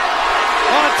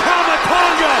on Tama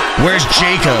Tonga. Where's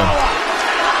Jacob?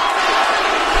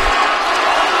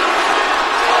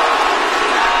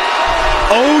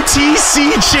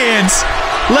 OTC chance.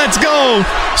 Let's go.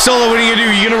 Solo, what are you gonna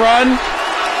do? You gonna run?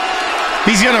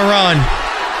 He's gonna run.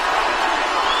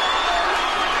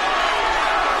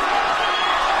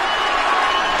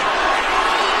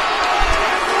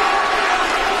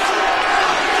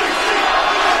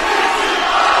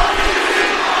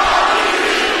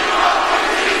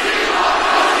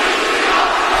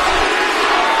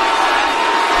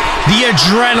 The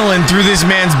adrenaline through this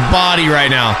man's body right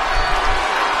now.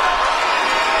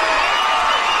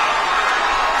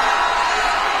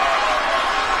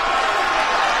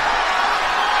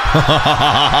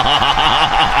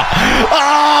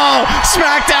 Oh,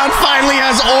 SmackDown finally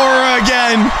has aura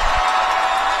again.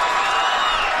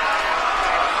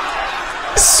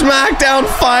 SmackDown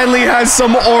finally has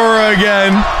some aura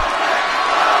again.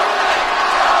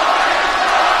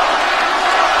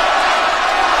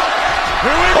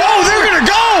 Oh, they're gonna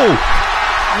go!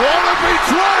 Wannabe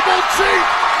Tribal Chief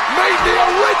made the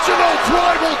original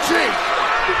Tribal Chief.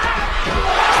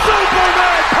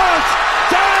 Superman punch!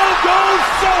 Down goes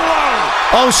Solo!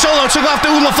 Oh, Solo took off the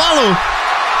Ulafalu.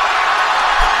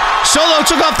 Solo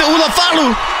took off the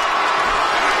Ulafalu.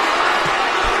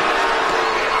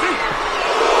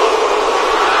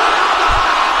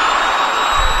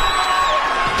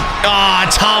 Ah,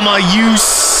 Tama, you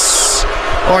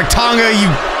or Tonga, you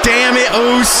damn it,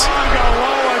 Oos.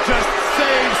 Tongaloa just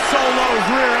saved Solo's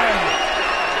rear end.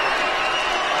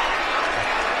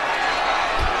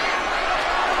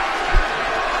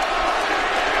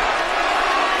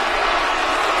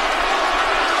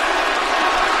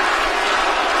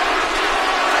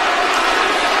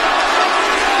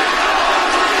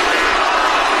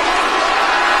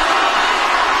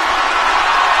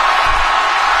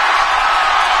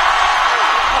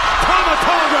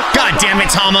 God damn it,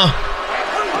 Tama.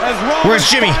 Where's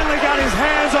Jimmy? Finally got his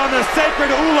hands on the sacred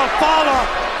Ulafala.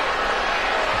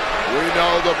 We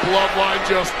know the bloodline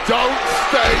just don't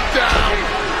stay down.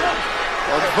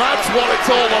 And that's what it's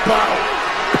all about.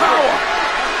 Power.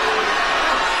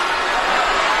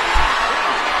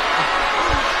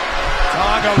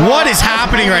 What is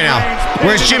happening right now?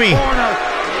 Where's Jimmy?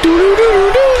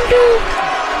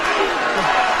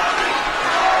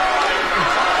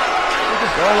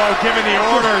 Solo giving the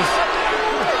orders.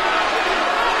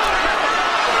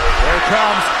 Here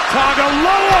comes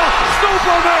Tongaloa,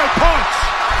 Superman punch.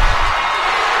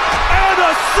 And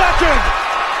a second.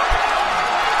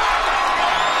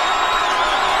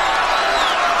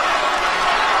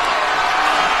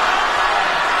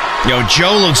 Yo,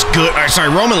 Joe looks good. Or, sorry,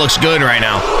 Roman looks good right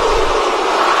now.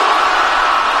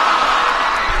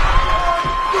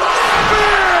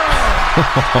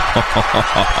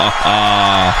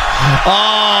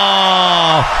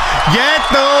 Oh, get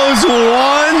those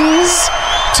ones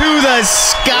to the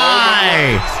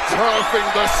sky. Turfing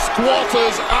the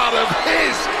squatters out of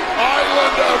his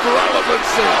island of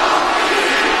relevancy.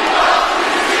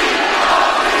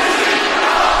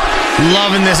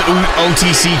 Loving this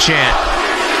OTC chant.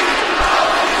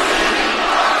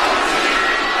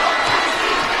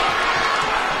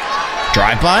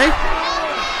 Drive-by?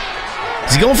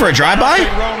 Is he going for a drive-by?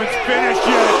 Roman's finished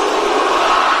yet.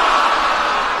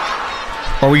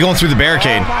 Or are we going through the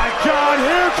barricade? Oh my God,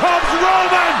 here comes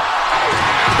Roman!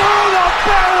 Through the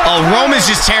barricade! Oh, Roman's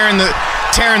just tearing the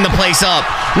place up.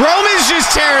 Roman's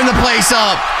just tearing the place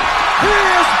up. He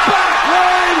is back,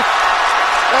 Wayne!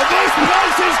 And this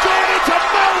place is going into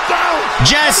meltdown!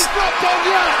 Jess, He's not done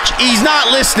yet! he's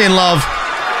not listening, love.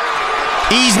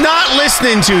 He's not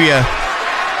listening to you.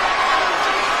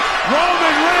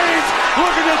 Roman Reigns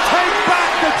looking to take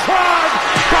back the tribe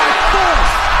by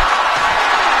force!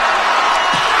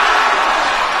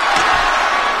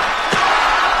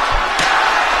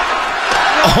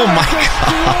 Oh my God.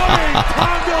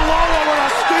 Tongaloa with a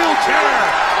steel chair.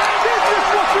 This is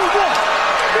what you want.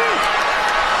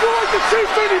 You're like the chief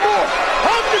anymore.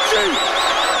 I'm the chief.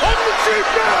 I'm the chief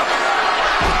now.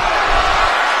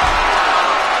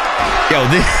 Yo,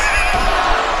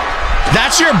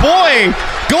 that's your boy.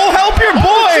 Go help your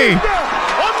boy.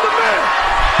 I'm the man.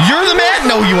 You're the man.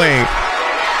 No, you ain't.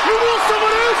 You want some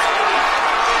of this?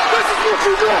 This is what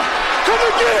you want. Come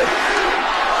and get it.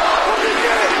 Come and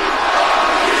get it.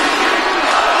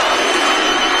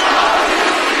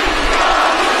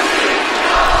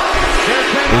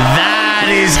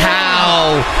 That is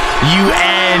how you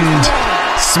end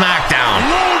SmackDown.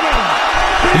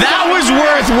 That was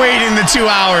worth waiting the 2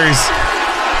 hours.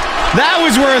 That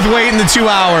was worth waiting the 2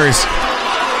 hours.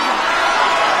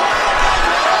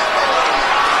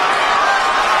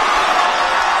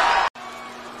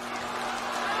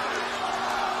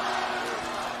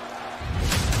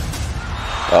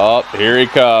 Oh, here he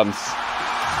comes.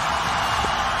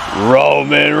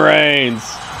 Roman Reigns.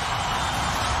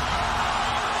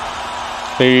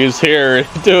 He's here.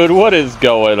 Dude, what is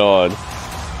going on?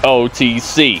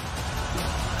 OTC.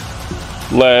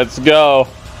 Let's go.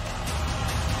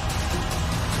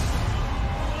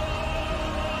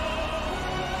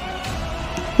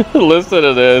 Listen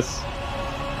to this.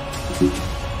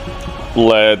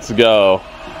 Let's go.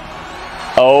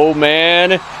 Oh,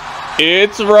 man.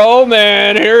 It's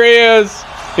Roman. Here he is.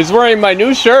 He's wearing my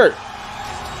new shirt.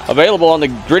 Available on the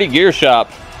Gritty Gear Shop.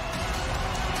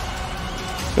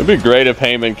 It'd be great if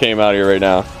Heyman came out here right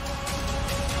now.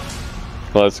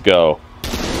 Let's go.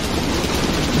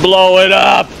 Blow it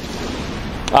up.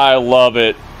 I love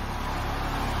it.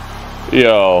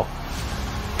 Yo.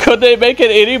 Could they make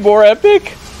it any more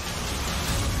epic?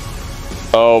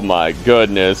 Oh my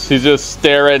goodness. He's just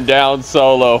staring down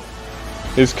Solo.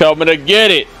 He's coming to get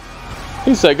it.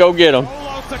 He said, go get him.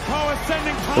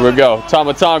 Here we go.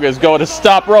 Tama Tonga is going to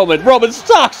stop Roman. Roman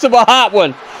stocks him a hot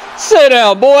one. Sit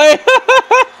down, boy.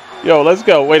 Yo, let's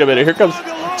go. Wait a minute. Here comes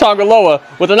Tonga Loa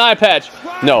with an eye patch.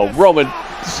 No, Roman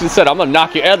said, I'm going to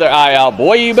knock your other eye out.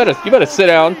 Boy, you better sit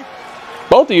down.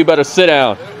 Both of you better sit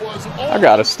down. I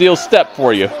got a steel step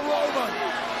for you.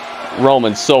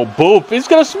 Roman's so boop. He's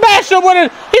going to smash him with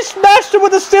it. He smashed him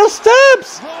with the steel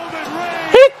steps.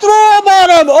 He threw him on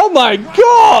him. Oh, my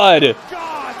God.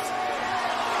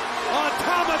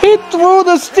 He threw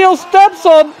the steel steps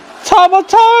on Tama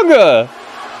Tonga.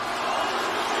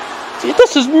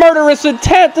 This is murderous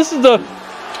intent. This is the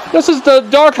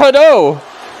Dark Hado.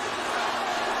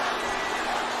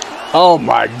 Oh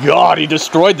my God, he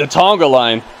destroyed the Tonga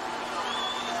line.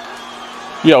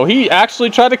 Yo, he actually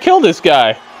tried to kill this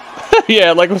guy.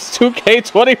 Yeah, like it was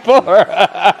 2K24.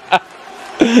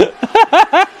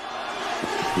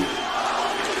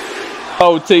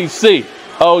 OTC,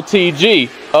 OTG,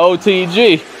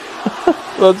 OTG.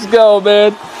 Let's go,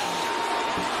 man.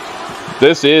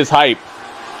 This is hype.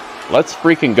 Let's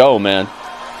freaking go, man.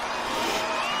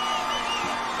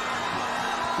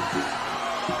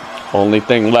 Only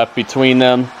thing left between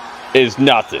them is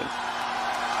nothing.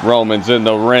 Roman's in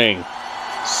the ring.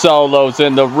 Solo's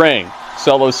in the ring.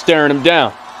 Solo's staring him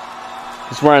down.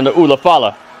 He's wearing the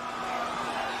Ulafala.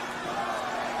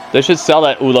 They should sell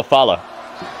that Ulafala.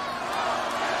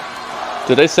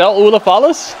 Do they sell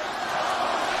Ulafalas?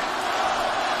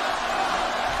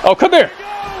 Oh, come here.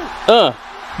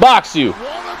 Box you.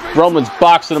 Roman's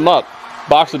boxing him up.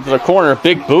 Boxing to the corner.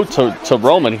 Big boot to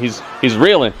Roman. He's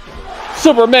reeling.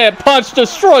 Superman punch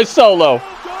destroys Solo.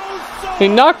 He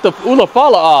knocked the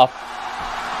Ulafala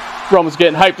off. Roman's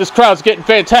getting hyped. This crowd's getting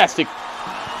fantastic.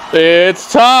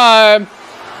 It's time.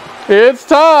 It's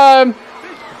time.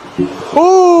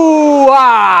 Ooh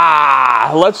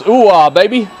ah. Let's ooh ah,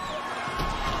 baby.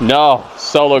 No,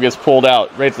 Solo gets pulled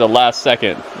out right to the last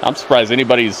second. I'm surprised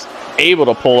anybody's able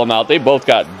to pull him out. They both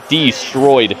got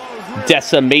destroyed,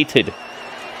 decimated.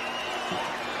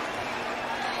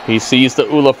 He sees the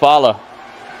Ulafala.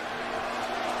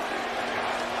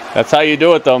 That's how you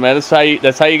do it, though, man. That's how you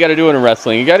got to do it in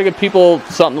wrestling. You got to give people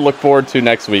something to look forward to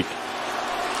next week.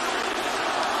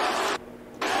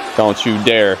 Don't you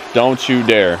dare! Don't you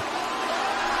dare!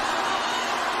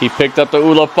 He picked up the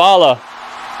Ulafala.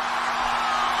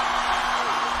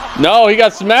 No, he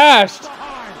got smashed.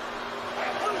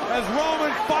 As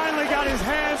Roman finally got his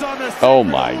hands on this. Oh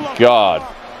my God.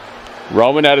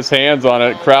 Roman had his hands on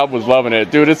it. Crowd was loving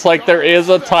it. Dude, it's like there is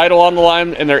a title on the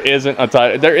line and there isn't a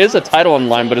title. There is a title on the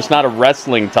line, but it's not a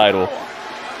wrestling title.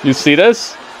 You see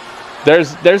this?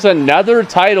 There's another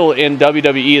title in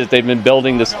WWE that they've been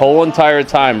building this whole entire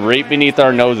time right beneath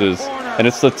our noses. And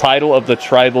it's the title of the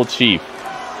Tribal Chief.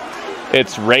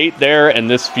 It's right there, and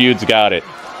this feud's got it.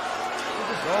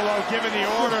 Solo giving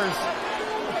the orders.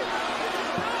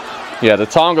 Yeah, the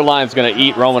Tonga line's going to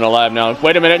eat Roman alive now.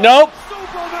 Wait a minute. Nope.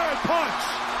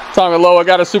 Tonga Loa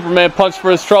got a Superman punch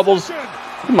for his troubles.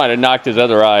 He might have knocked his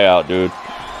other eye out, dude.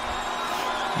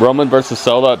 Roman versus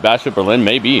Solo at Bash at Berlin?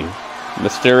 Maybe.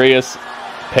 Mysterious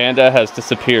Panda has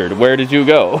disappeared. Where did you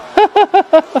go?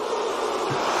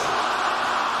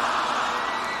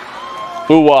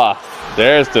 Ooh-wah.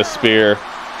 There's the spear.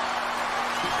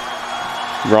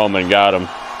 Roman got him.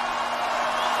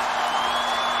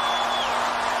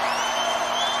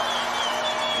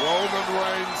 Roman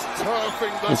Reigns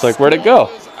turfing the it's like, where'd it go?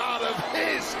 out of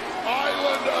his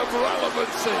island of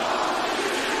relevancy.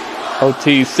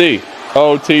 OTC.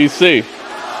 OTC.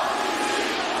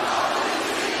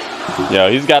 Yeah,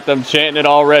 he's got them chanting it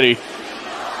already.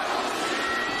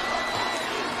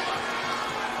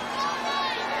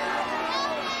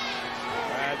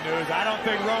 Bad news. I don't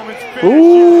think Roman's finished.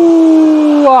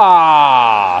 Ooh,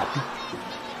 ah.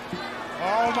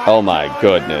 Oh my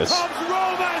goodness.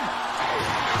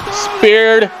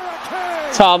 Speared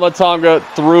Tama Tonga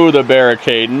through the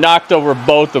barricade. Knocked over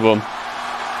both of them.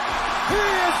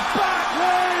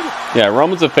 Yeah,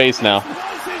 Roman's a face now.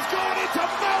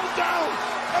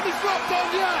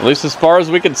 At least as far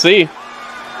as we can see.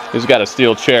 He's got a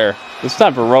steel chair. It's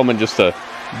time for Roman just to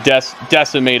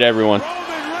decimate everyone.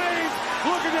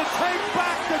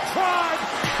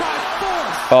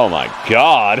 Oh my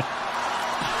God.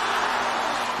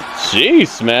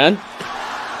 Jeez, man.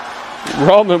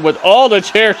 Roman with all the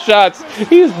chair shots.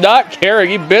 He's not caring.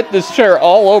 He bit this chair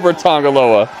all over Tonga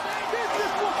Loa.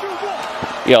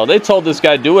 Yo, they told this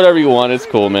guy, do whatever you want. It's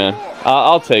cool, man.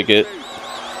 I'll take it.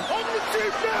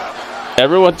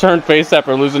 Everyone turned face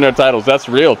after losing their titles. That's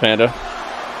real, Panda.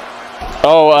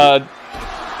 Oh,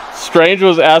 Strange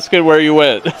was asking where you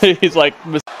went. He's like...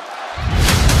 So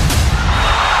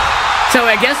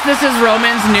I guess this is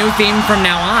Roman's new theme from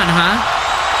now on, huh?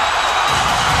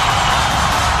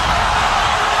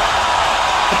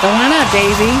 Put the one up,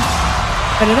 Daisy.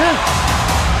 Put it up.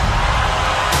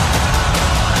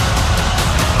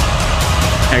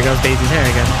 There goes Daisy's hair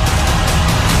again.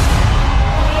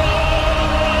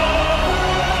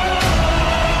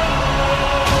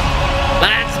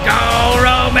 Let's go,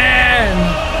 Roman!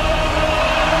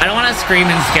 I don't want to scream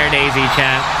and scare Daisy,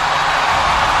 chat.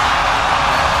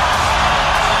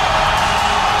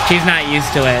 She's not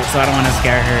used to it, so I don't want to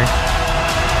scare her.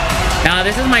 No,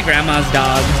 this is my grandma's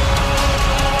dog.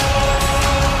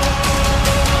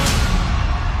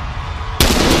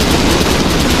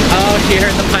 Oh, she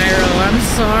heard the pyro. I'm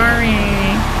sorry.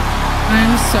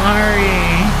 I'm sorry.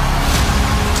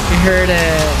 She heard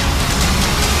it.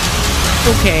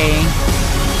 Okay.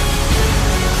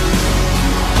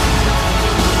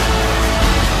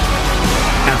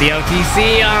 Got the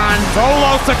OTC on.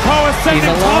 Solo Sikoa sending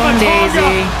alone,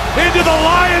 Daisy. Into the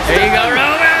Lions. There you go,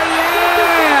 Roman.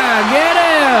 Yeah, get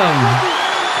him.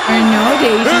 I know,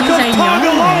 Daisy. Here comes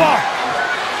Tongaloa.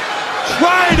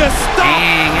 Trying to stop.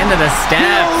 Dang, into the steps.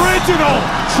 The original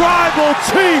tribal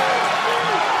chief.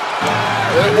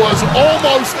 It was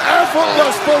almost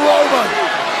effortless for Roman.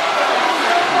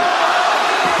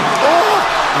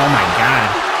 Oh my God.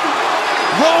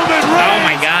 Roman Reigns. Oh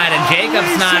my God, and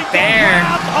Jacob's not there.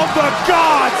 Of the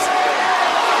gods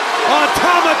on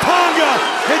Tama Tonga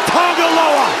and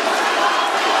Tongaloa.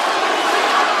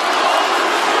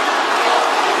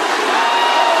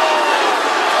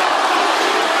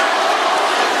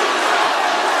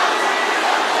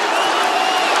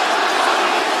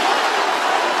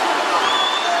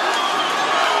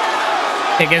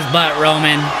 Kick his butt,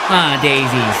 Roman. Ah,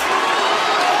 daisies.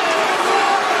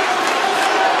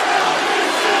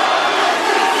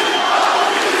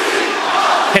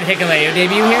 Could Hikuleo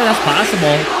debut here? That's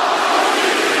possible.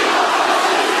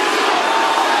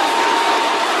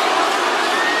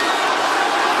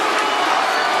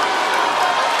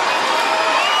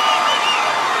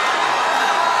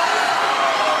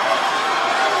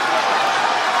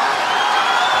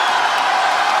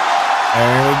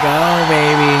 There we go,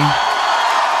 baby.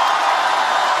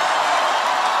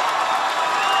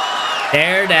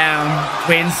 They're down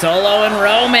between Solo and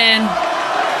Roman.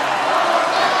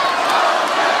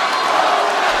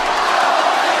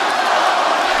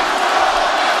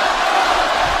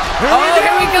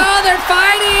 Here we go. They're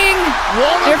fighting.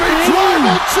 Wannabe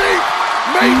tribal chief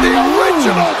made the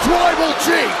original tribal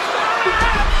chief.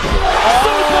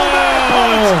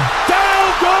 Punch. Down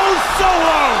goes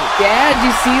Solo. Yeah, did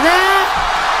you see that?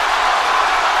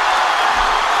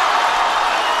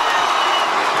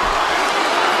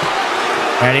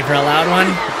 Ready for a loud one?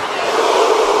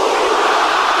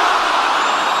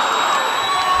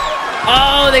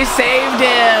 Oh, they saved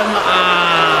him.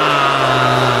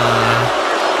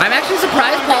 I'm actually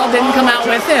surprised Paul didn't come out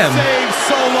with him. Save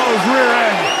Solo's rear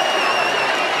end.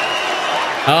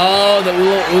 Oh, the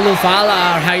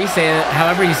Ulufala, or how you say it,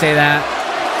 however you say that.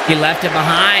 He left it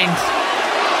behind.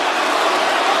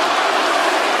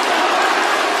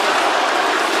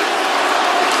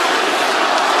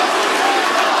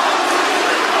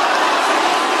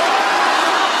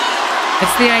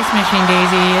 It's the ice machine,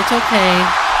 Daisy. It's okay.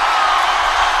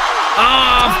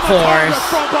 Oh, of course.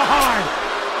 From behind.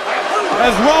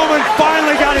 As Roman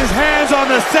finally got his hands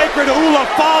on the sacred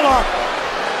Ulufala.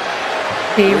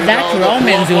 See, that's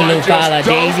Roman's Ulufala,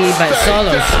 Daisy, but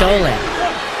Solo stole it.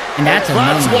 And that's a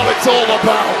That's what it's all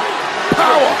about.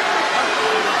 Power.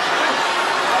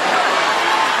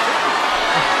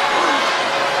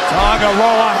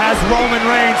 Tongaloa has Roman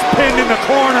Reigns pinned in the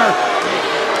corner.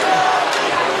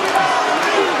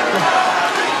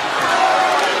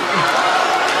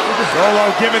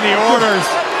 Solo giving the orders.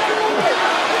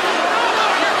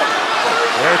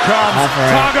 Here comes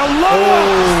Tongaloa.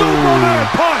 Superman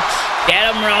punch.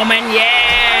 Get him, Roman.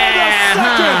 Yeah.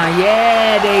 Huh.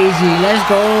 Yeah, Daisy. Let's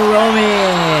go,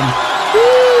 Roman.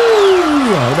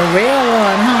 Woo. Oh, the real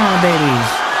one, huh, babies?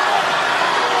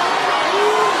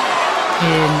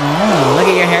 Oh, look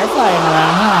at your hair flying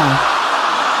around, huh?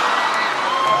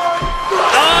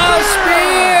 Oh,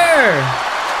 spear.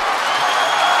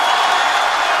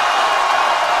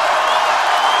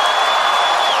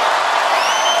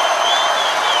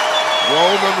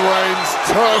 Roman Reigns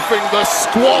turfing the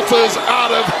squatters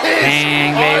out of his.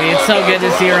 Dang, baby. It's so good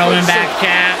to see Roman back,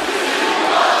 chat.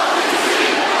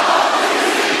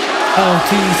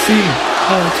 OTC,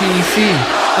 OTC,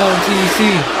 OTC.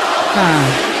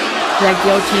 Like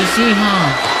the OTC,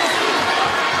 huh?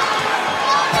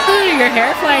 Ooh, your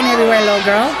hair flying everywhere, little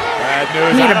girl. Bad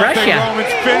news. Need I to don't brush think ya.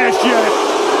 Roman's finished yet.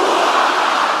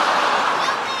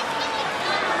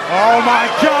 Oh my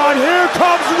God! Here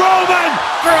comes Roman.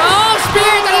 For all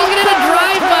spirit that he's gonna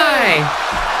drive-by.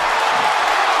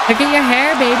 Look at your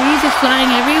hair, baby. He's just flying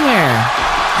everywhere.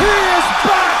 He is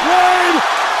back, Wayne.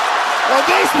 Well,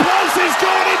 this place is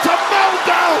going into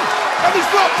meltdown, and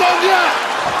he's not done yet.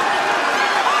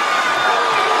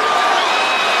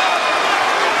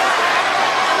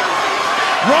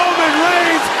 Roman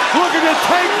Reigns looking to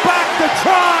take back the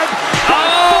tribe.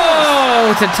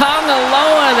 Oh, to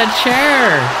Tongaloa, the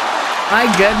chair. My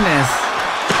goodness.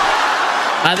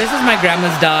 This is my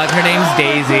grandma's dog. Her name's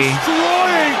Daisy.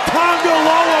 Destroying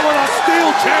Tongaloa with a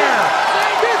steel chair.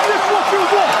 This is what you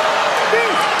want.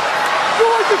 This. You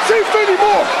ain't the chief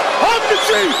anymore. I'm the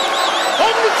chief.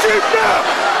 I'm the chief now.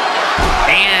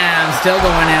 Damn, still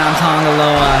going in on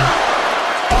Tongaloa.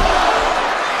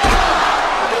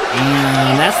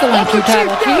 Damn, that's the one true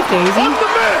tribal chief, Daisy. I'm the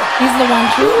man. He's the one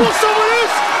true. You want some of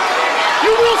this?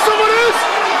 You want some of this?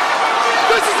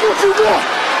 This is what you want.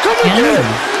 Come and get it.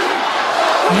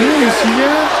 Yes,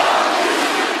 yeah.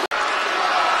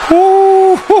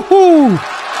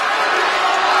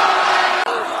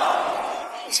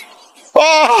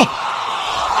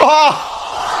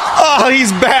 Oh,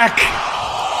 he's back.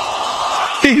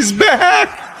 He's back.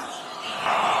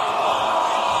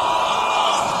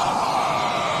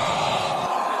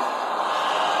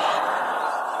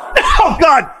 Oh,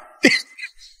 God.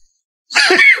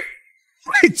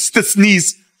 It's the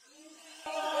sneeze.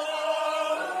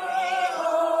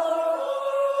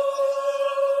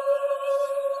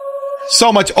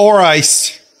 So much ore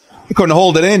ice. I couldn't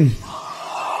hold it in.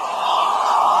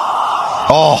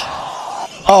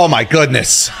 Oh my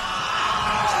goodness.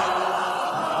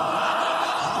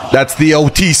 That's the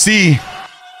OTC.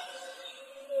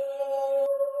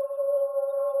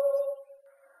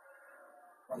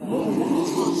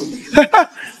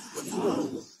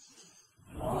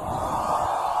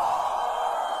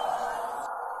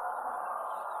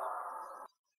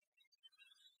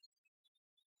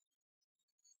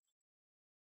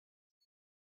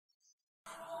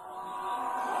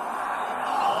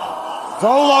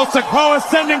 Solo Sikoa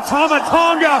sending Tama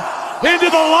Tonga into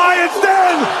the Lion's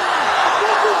Den.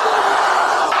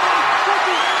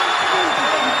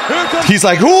 He's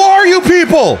like, who are you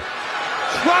people?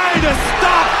 Trying to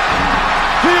stop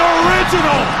the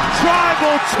original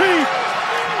tribal chief.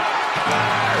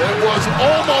 It was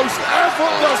almost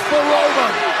effortless for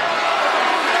Roman.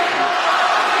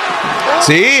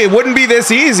 See, it wouldn't be this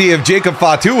easy if Jacob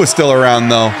Fatu was still around,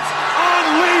 though.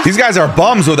 These guys are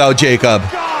bums without Jacob.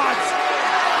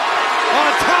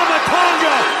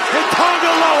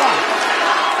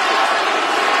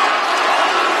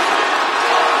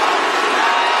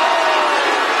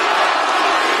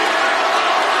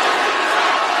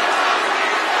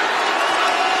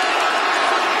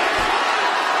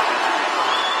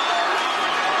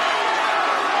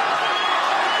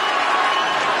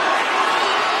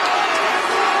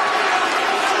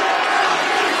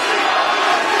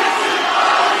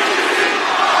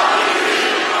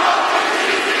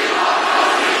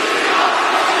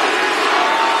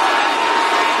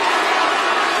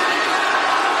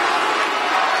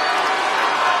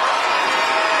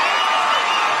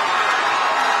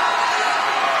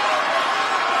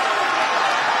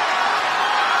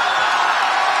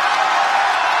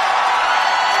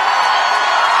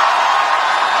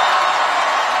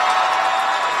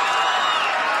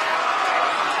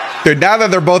 Dude, now that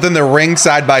they're both in the ring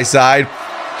side by side,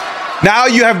 now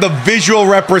you have the visual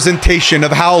representation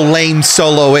of how lame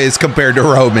Solo is compared to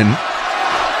Roman.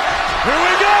 Here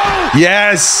we go!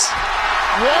 Yes!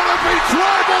 Wannabe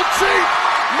tribal chief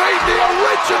made the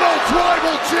original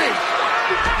tribal chief!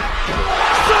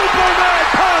 Superman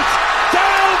punch!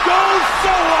 Down goes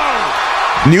Solo!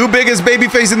 New biggest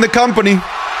babyface in the company.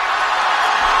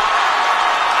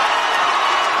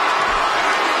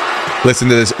 Listen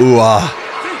to this ooh-ah.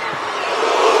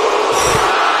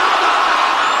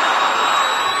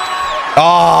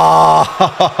 Oh!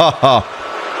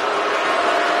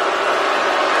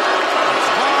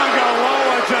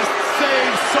 Tongaloa just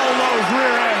saved Solo's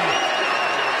rear end.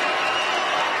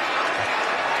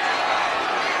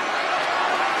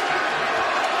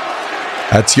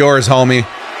 That's yours, homie.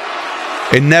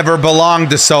 It never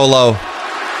belonged to Solo.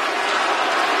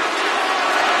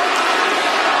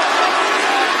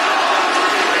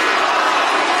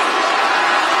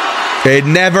 It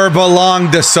never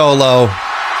belonged to Solo.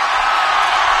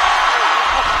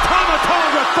 Tama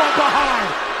Tonga from behind.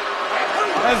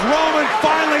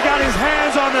 finally got his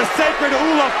hands on the sacred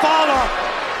Ulafala.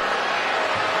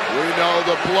 We know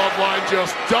the bloodline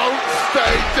just don't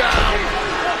stay down.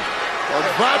 And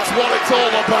that's what it's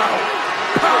all about.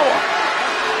 Power.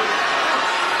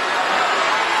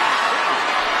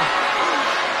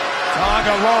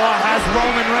 Tonga Loa has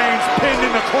Roman Reigns pinned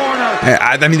in the corner.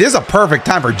 I mean, this is a perfect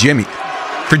time for Jimmy.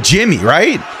 For Jimmy,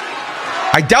 right?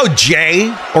 I doubt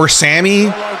Jay or Sammy.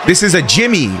 This is a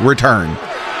Jimmy return. Here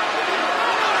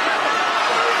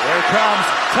comes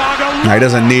Tonga Loa. No, he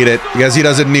doesn't need it. Because he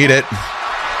doesn't need it.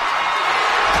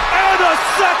 And a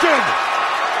second.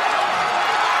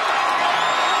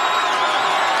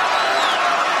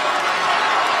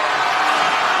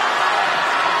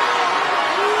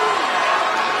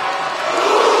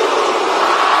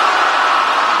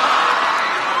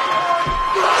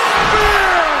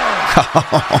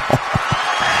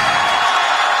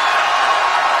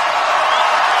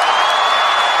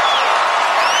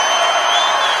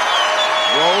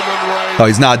 Oh,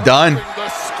 he's not done. The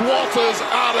squatters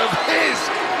out of his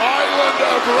island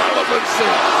of relevancy.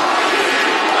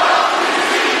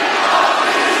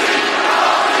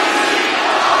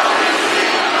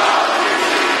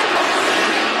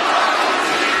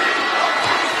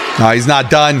 No, he's not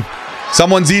done.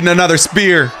 Someone's eating another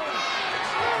spear.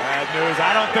 Bad news.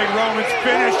 I don't think Roman's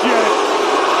finished yet.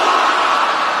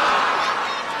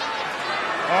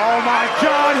 Oh my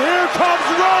God! Here comes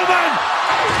Roman.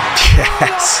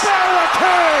 Yes.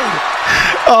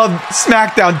 Oh,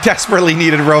 SmackDown desperately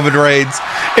needed Roman Reigns.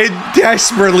 It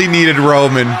desperately needed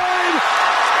Roman.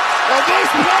 And this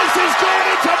place is going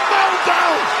into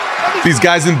meltdown. These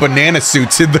guys in banana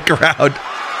suits in the crowd.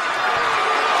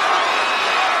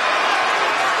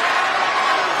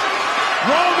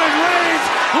 Roman Reigns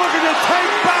looking to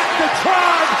take back the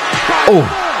tribe. Oh.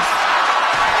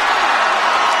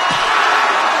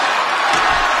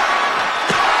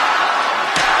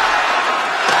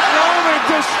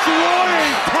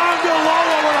 Destroying Tonga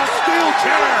Loa with a steel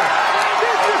chair.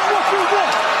 This is what you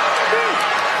want. This.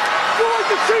 You ain't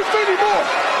the chief anymore.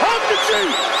 I'm the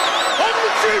chief. I'm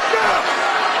the chief now.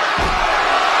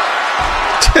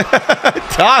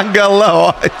 Tonga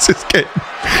Loa. It's just kidding.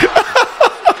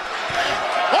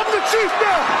 I'm the chief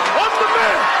now. I'm the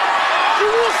man. You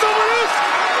want some of this?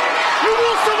 You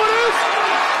want some of this?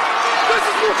 This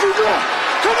is what you want.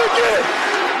 Come and get it.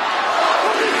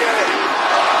 Come and get it.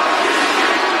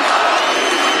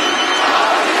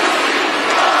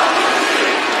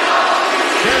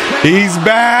 He's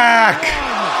back.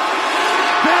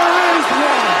 There is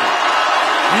one.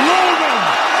 Roman,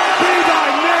 be thy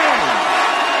name.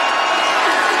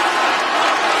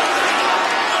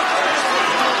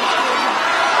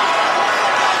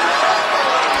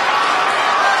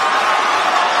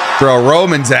 Bro,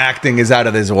 Roman's acting is out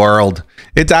of this world.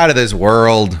 It's out of this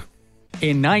world.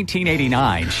 In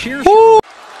 1989, Sheer.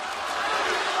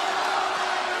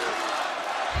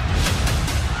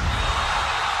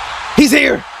 He's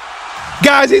here.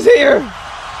 Guys, he's here.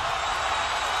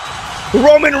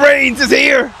 Roman Reigns is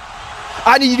here.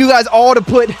 I need you guys all to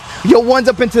put your ones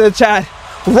up into the chat.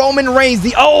 Roman Reigns,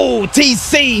 the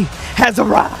OTC, has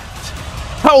arrived.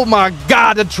 Oh my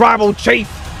God, the tribal chief.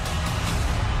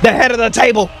 The head of the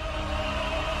table.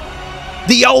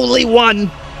 The only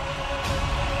one.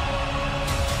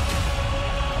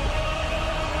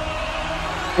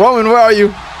 Roman, where are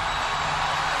you?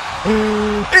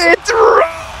 It's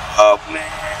Roman.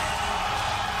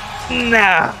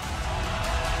 Nah.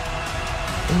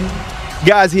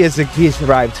 Guys, he has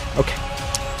arrived. Okay.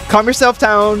 Calm yourself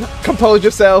down. Compose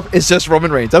yourself. It's just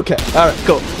Roman Reigns. Okay. All right,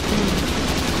 cool.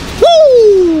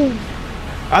 Woo!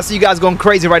 I see you guys going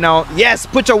crazy right now. Yes,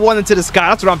 put your one into the sky.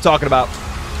 That's what I'm talking about.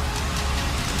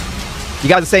 You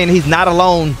guys are saying he's not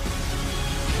alone.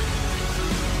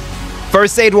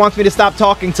 First Aid wants me to stop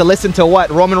talking to listen to what?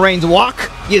 Roman Reigns walk?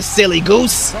 You silly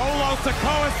goose.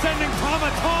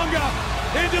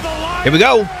 Here we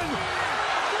go.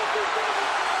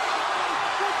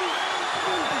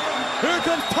 Here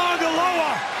comes Tonga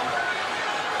Loa,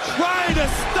 trying to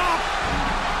stop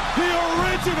the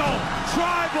original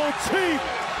tribal chief.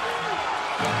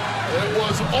 It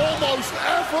was almost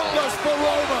effortless for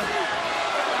Roman.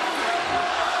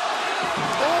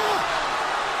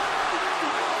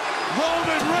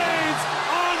 Roman Reigns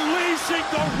unleashing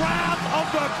the wrath of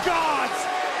the gods.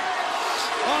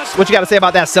 What you got to say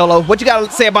about that, Solo? What you got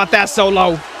to say about that,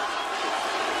 Solo?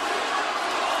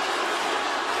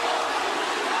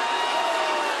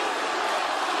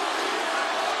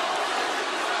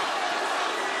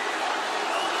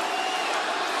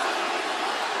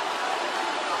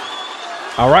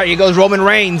 All right, here goes Roman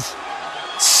Reigns.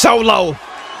 Solo,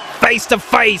 face to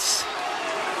face.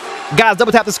 Guys,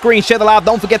 double tap the screen, share the live.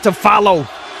 Don't forget to follow.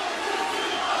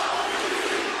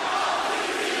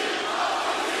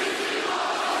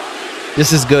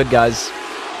 This is good, guys.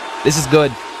 This is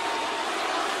good.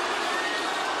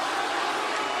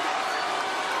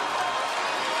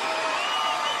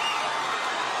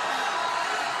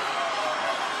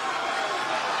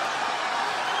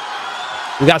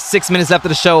 We got 6 minutes after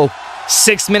the show.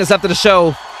 6 minutes after the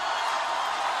show.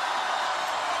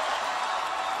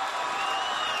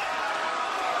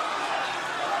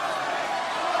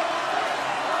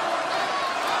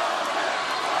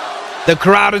 The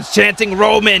crowd is chanting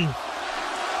Roman.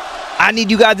 I need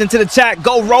you guys into the chat.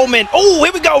 Go Roman. Oh,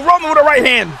 here we go. Roman with a right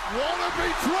hand.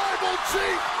 Wannabe Tribal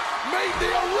Chief made the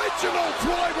original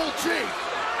Tribal Chief.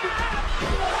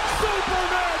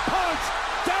 Superman punch.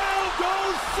 Down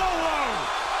goes Solo.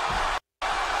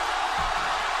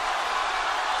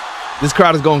 This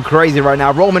crowd is going crazy right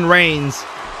now. Roman Reigns.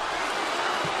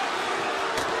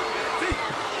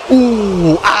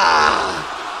 Ooh,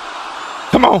 ah.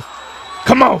 Come on.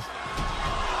 Come on.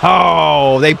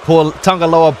 Oh, they pull. Tonga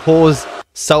Loa pulls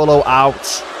Solo out.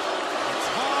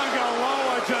 Tonga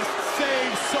Loa just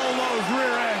saved Solo's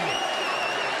rear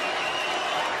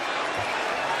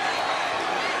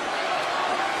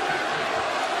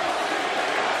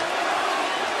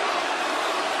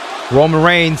end. Roman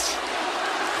Reigns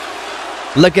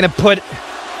looking to put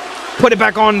it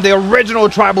back on the original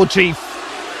Tribal Chief.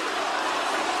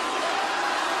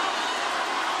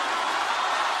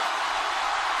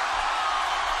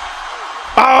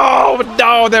 Oh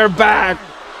no, they're back.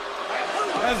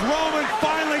 As Roman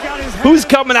finally got his Who's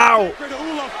coming out?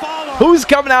 Who's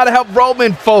coming out to help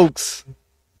Roman, folks?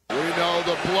 We know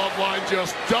the bloodline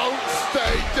just don't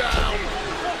stay down.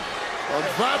 And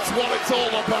that's what it's all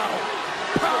about.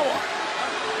 Power.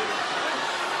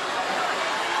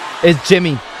 It's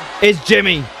Jimmy. It's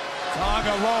Jimmy.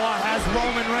 Tonga Loa has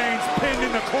Roman Reigns pinned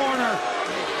in the corner.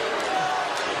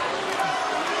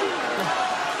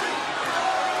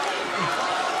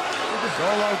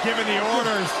 Solo giving the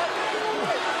orders.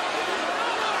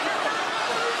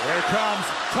 Here comes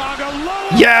Tonga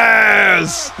Loa.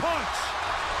 Yes. Punch.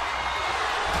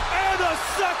 And a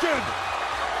second.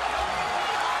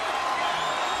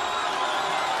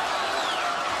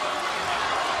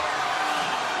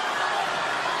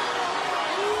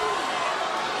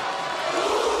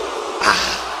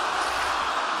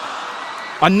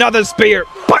 Another spear.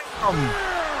 Bam.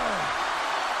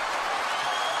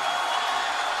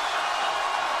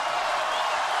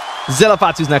 Zilla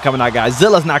Fatu's not coming out, guys.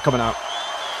 Zilla's not coming out.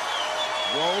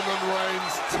 Roman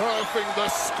Reigns turfing the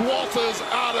squatters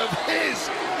out of his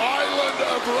island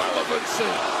of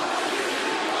relevancy.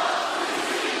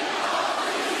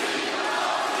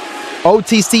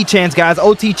 OTC chance, guys.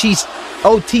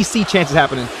 OTC chance is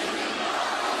happening.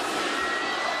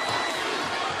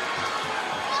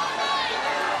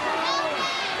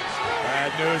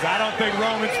 Bad news. I don't think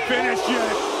Roman's finished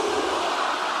yet.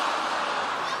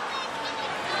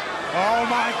 Oh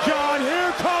my God,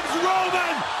 here comes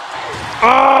Roman!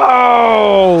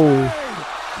 Oh!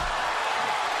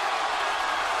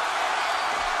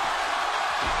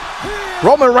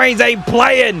 Roman Reigns ain't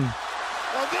playing.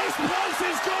 Well, this place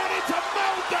is going into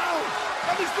meltdown,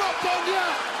 and he's not done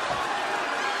yet.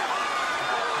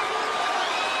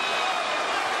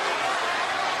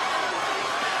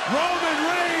 Roman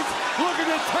Reigns looking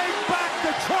to take back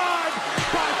the tribe.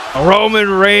 Roman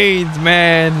Reigns,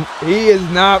 man, he is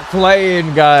not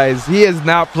playing, guys. He is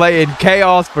not playing.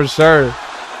 Chaos for sure.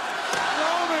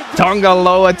 Tonga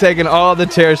Loa taking all the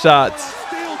chair shots.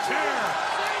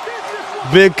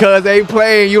 Because they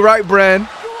playing. You right, Bren.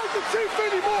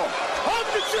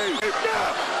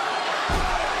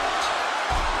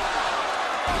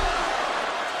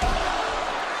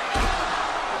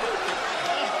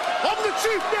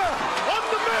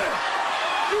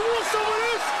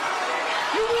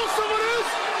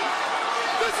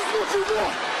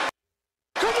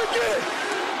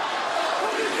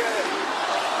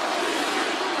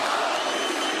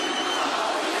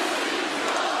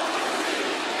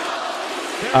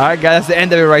 All right, guys, that's the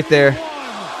end of it right there.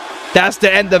 That's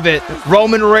the end of it.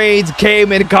 Roman Reigns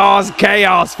came and caused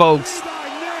chaos, folks.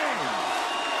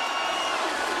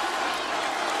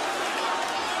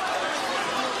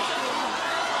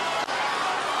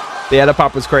 Yeah, the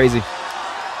pop was crazy.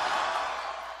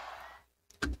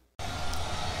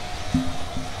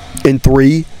 In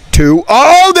 3, 2,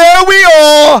 oh, there we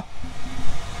are!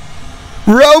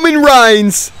 Roman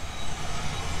Reigns.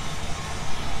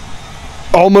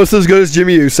 Almost as good as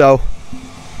Jimmy Uso.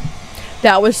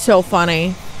 That was so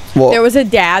funny. What? There was a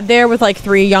dad there with like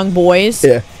 3 young boys.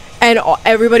 Yeah. And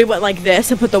everybody went like this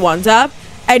and put the ones up.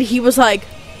 And he was like,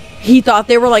 He thought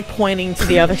they were like pointing to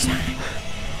the other side.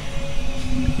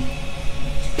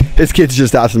 His kids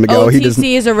just asked him to go. He doesn't.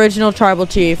 OTC's original tribal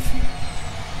chief.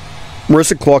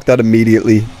 Marissa clocked that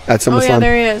immediately at SummerSlam. Oh yeah,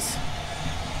 there he is.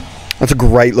 That's a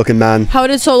great looking man. How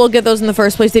did Solo get those in the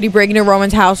first place? Did he break into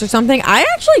Roman's house or something? I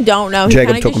actually don't know. He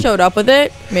kind of just showed up with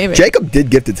it. Maybe. Jacob did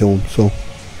gift it to him, so.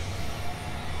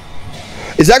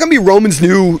 Is that going to be Roman's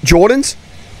new Jordans?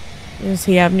 Does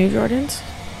he have new Jordans?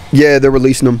 Yeah, they're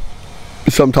releasing them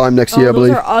sometime next year, I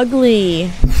believe. Those are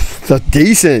ugly. They're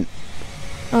decent.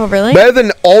 Oh, really? Better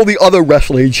than all the other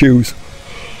wrestling shoes.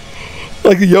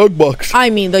 Like the Young Bucks.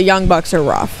 I mean, the Young Bucks are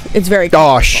rough. It's very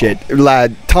Oh, shit.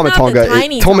 Lad,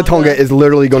 Tomatonga is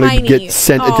literally going to get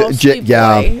sent into...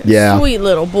 Yeah. Sweet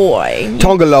little boy.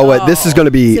 Tongaloa, this is going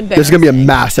to be a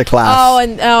master class.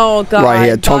 Oh, God. Right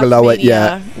here, Tongaloa,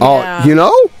 yeah. Oh, you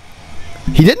know?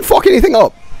 He didn't fuck anything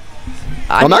up.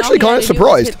 I'm actually kind of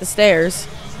surprised. Hit the stairs.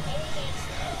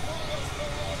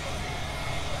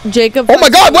 Jacob. Oh my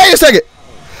God! Wait a second.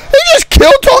 He just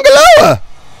killed Tongaloa.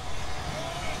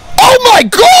 Oh my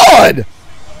God!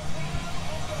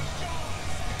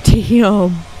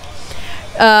 Damn.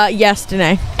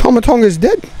 Yesterday. Tomatonga is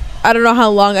dead. I don't know how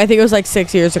long. I think it was like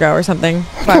 6 years ago or something.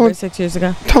 5 or 6 years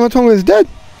ago. Tomatonga is dead.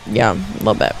 Yeah, a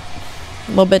little bit. A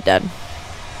little bit dead.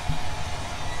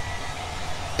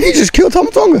 He just killed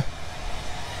Tomatonga.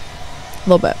 A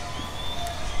little bit.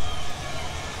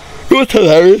 What's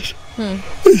hilarious?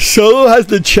 Solo has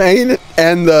the chain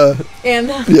and the...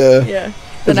 Yeah.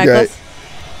 The necklace. Great.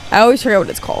 I always forget what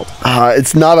it's called.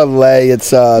 It's not a lei.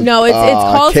 It's no. It's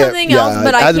called something else,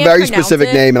 but I can't pronounce it. It has a very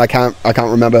specific name, and I can't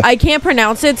remember. I can't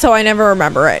pronounce it, so I never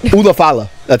remember it. Ulafala.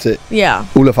 That's it. Yeah.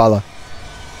 Ulafala.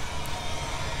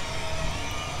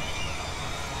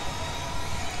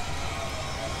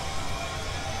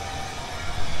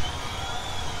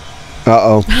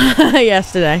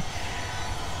 Yesterday.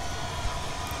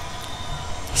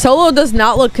 Solo does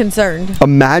not look concerned.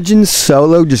 Imagine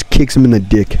Solo just kicks him in the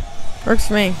dick. Works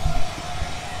for me.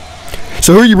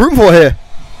 So who are you rooting for here?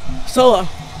 Solo.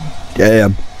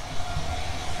 Damn.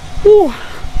 Whew.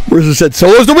 Marissa said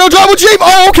Solo's the real tribal chief.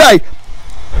 Oh, okay.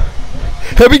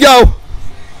 Here we go.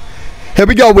 Here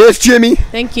we go. Where's Jimmy?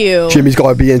 Thank you. Jimmy's got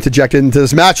to be interjected into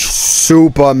this match.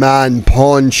 Superman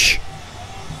punch.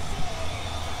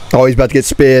 Oh, he's about to get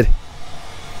speared.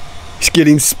 He's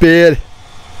getting speared.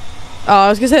 Oh, I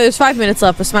was going to say there's 5 minutes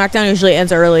left, but Smackdown usually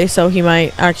ends early, so he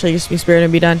might actually just be speared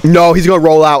and be done. No, he's going to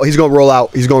roll out. He's going to roll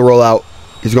out. He's going to roll out.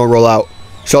 He's going to roll out.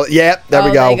 So, yeah, there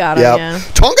we go. They got him, yeah.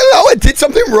 Tongaloa did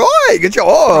something right. Good job.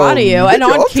 Proud of you. And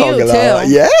on cue, Tongaloa.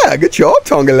 too. Yeah, good job,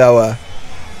 Tongaloa.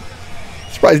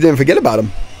 Surprised he didn't forget about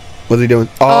him. What's he doing?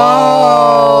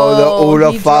 Oh, the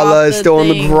Ulafala is still on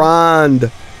the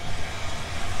ground.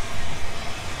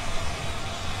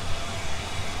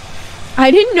 I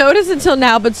didn't notice until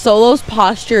now, but Solo's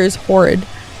posture is horrid.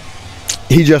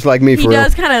 He just like me for real. He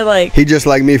does kind of like... He just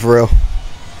like me for real.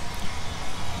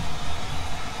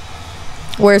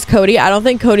 Where's Cody? I don't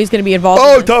think Cody's going to be involved.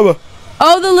 Oh, Tama.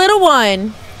 Oh, the little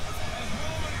one.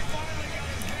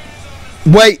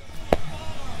 Wait.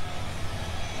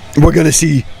 We're going to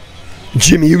see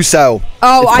Jimmy Uso.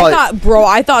 Oh,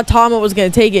 I thought Tama was going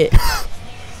to take it.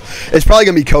 It's probably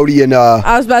going to be Cody and...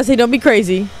 I was about to say, don't be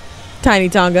crazy, Tiny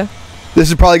Tonga. This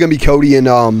is probably going to be Cody and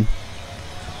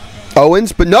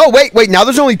Owens. But no, wait. Now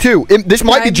there's only two. This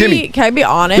might be Jimmy. Can I be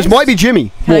honest? This might be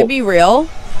Jimmy. Can I be real?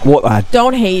 What, lad?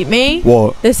 Don't hate me.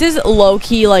 What? This is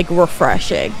low-key, like,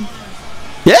 refreshing.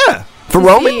 Yeah. For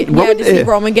Roman? To see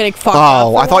Roman getting fucked up.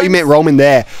 Oh, I thought you meant Roman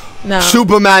there. No.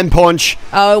 Superman punch.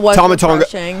 Oh, it was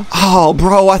refreshing. Oh,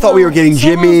 bro, I thought we were getting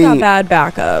Jimmy. Not bad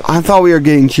backup. I thought we were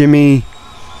getting Jimmy.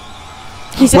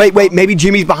 Wait, maybe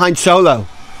Jimmy's behind Solo.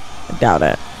 I doubt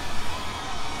it.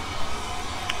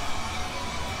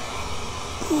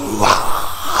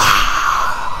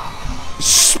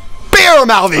 Spear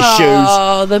him out of his shoes.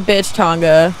 Oh, the bitch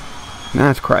Tonga.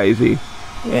 That's crazy.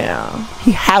 Yeah.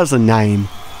 He has a name.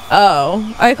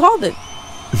 Oh, I called it.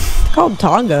 Called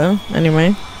Tonga,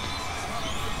 anyway.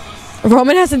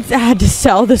 Roman hasn't had to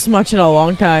sell this much in a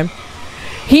long time.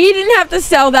 He didn't have to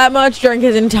sell that much during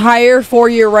his entire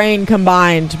 4-year reign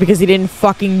combined because he didn't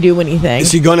fucking do anything.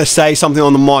 Is he gonna say something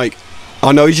on the mic?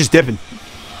 Oh no, he's just dipping.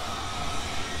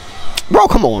 Bro,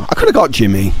 come on. I could have got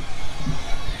Jimmy.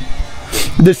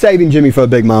 They're saving Jimmy for a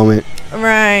big moment.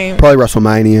 Right. Probably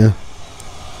WrestleMania.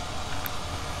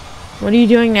 What are you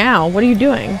doing now? What are you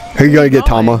doing? He gonna get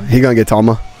Tama. He gonna get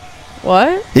Tama.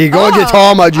 What? He gonna get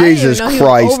Tama. Jesus I didn't even know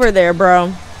Christ! He was over there,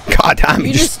 bro. God damn!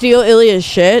 You just steal Ilya's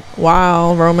shit.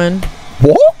 Wow, Roman.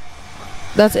 What?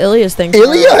 That's Ilya's thing.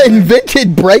 Ilya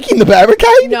invented breaking the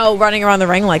barricade? No, running around the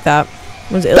ring like that.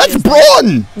 Was Ilya? That's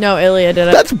Braun. No, Ilya did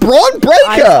it. That's Braun Breaker.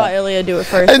 I saw Ilya do it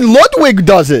first. And Ludwig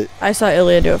does it. I saw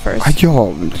Ilya do it first.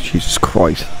 Oh, Jesus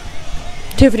Christ.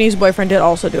 Tiffany's boyfriend did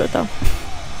also do it though,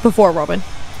 before Robin.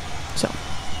 So.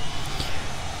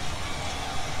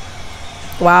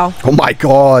 Wow. Oh my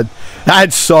God,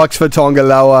 that sucks for Tonga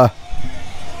Loa.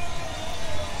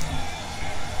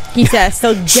 He said, "I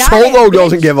still got it." Solo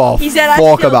doesn't give a He said,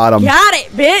 fuck about him. Got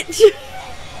it, bitch.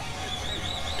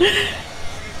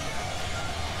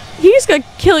 He's gonna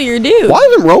kill your dude. Why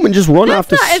doesn't Roman just run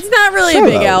after? It's not really a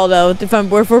big L though. If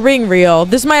we're being real,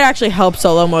 this might actually help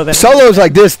Solo more than Solo's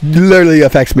like, this literally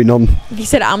affects me none. He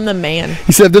said, "I'm the man."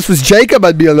 He said, if this was Jacob,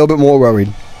 I'd be a little bit more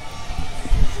worried.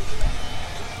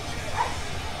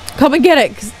 Come and get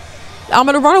it, 'cause I'm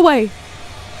gonna run away.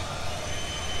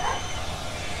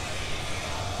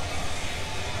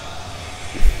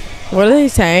 What are they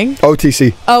saying?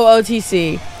 OTC. Oh,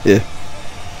 OTC. Yeah.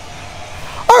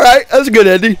 All right, that's a good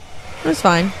ending. That's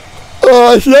fine.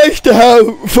 It's nice to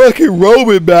have fucking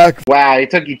Roman back. Wow, it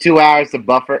took you 2 hours to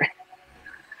buffer.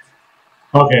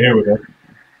 Okay, here we go.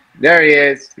 There he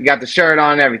is. You got the shirt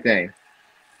on and everything.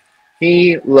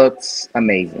 He looks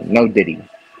amazing. No Diddy.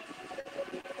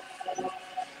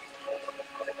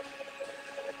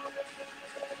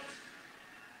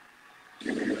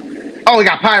 Oh, we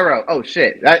got pyro. Oh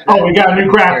shit. We got a new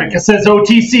graphic. It says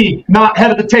OTC, not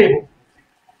head of the table.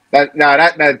 That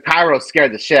pyro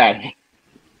scared the shit out of me.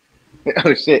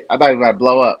 Oh shit! I thought he was about to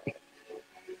blow up.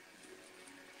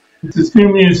 This is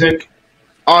new music.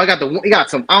 Oh, he got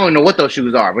some. I don't know what those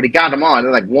shoes are, but he got them on.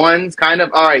 They're like ones, kind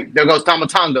of. All right, there goes Tama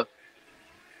Tonga.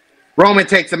 Roman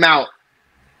takes him out.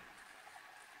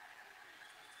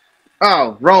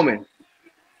 Oh, Roman.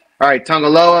 All right, Tonga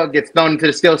Loa gets thrown into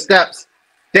the steel steps.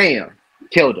 Damn,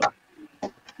 killed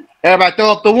him. Everybody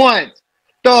throw up the ones.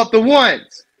 Throw up the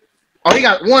ones. Oh, he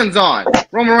got ones on.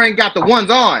 Roman Reigns got the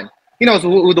ones on. He knows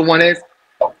who the one is.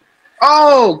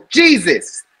 Oh,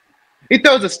 Jesus. He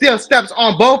throws the steel steps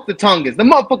on both the Tongans. The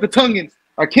motherfucking Tongans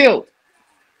are killed.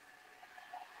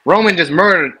 Roman just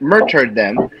murdered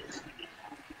them.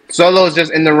 Solo's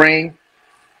just in the ring.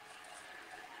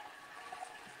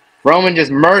 Roman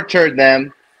just murdered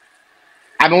them.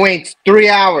 I've been waiting 3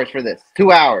 hours for this.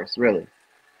 2 hours, really.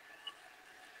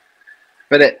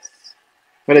 For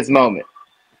this moment.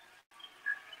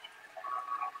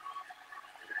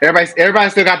 Everybody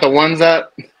still got the ones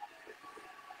up.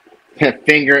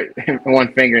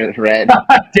 One finger is red.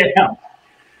 Damn.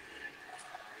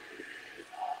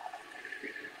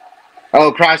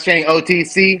 Oh, cross-chain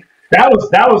OTC. That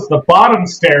was the bottom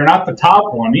stair, not the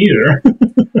top one either.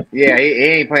 Yeah, he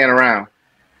ain't playing around.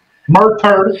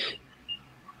 Murdered.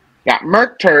 Got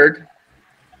murdered.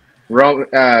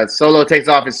 Solo takes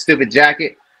off his stupid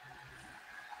jacket.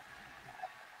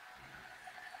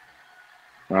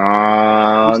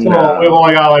 Oh, no. We've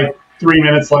only got like 3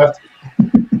 minutes left.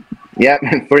 Yep,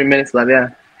 3 minutes left, yeah.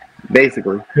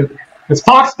 Basically. Because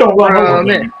Fox don't run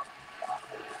over.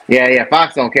 Yeah,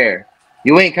 Fox don't care.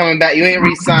 You ain't coming back. You ain't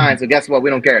re-signed, so guess what? We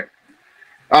don't care.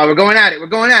 Oh, we're going at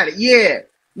it.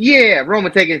 Yeah.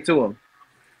 Roman taking it to him.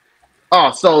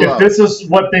 Oh, Solo. If this is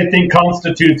what they think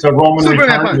constitutes a Roman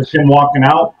return, just him walking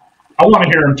out, I want to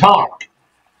hear him talk.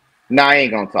 Nah, he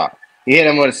ain't going to talk. He hit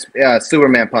him with a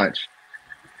Superman punch.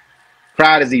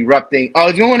 Crowd is erupting. Oh,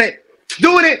 he's doing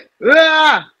it.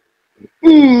 Ah!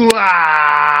 Ooh,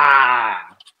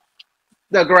 ah!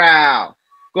 The growl.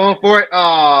 Going for it.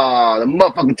 Oh, the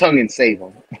motherfucking Tongan saved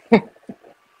him.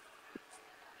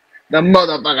 The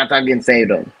motherfucking Tongan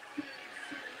saved him.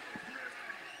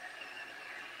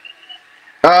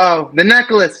 Oh, the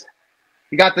necklace.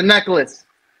 He got the necklace.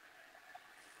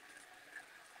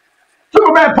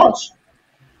 Superman punch.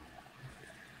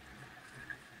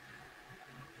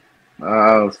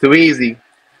 Oh, it's too easy.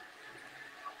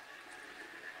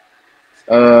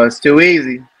 It's too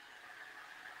easy.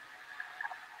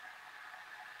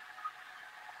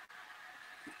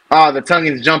 Oh, the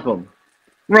Tongans jump him.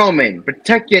 Roman,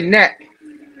 protect your neck.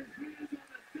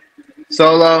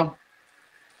 Solo.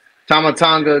 Tama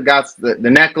Tonga got the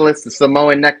necklace, the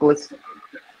Samoan necklace.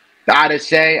 The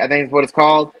attaché, I think is what it's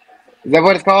called. Is that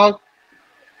what it's called?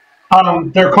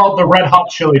 They're called the Red Hot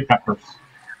Chili Peppers.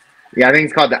 Yeah, I think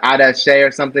it's called the attaché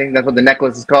or something. That's what the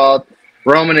necklace is called.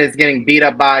 Roman is getting beat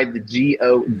up by the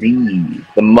G.O.D.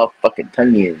 The motherfucking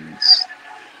Tongans.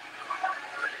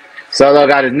 Solo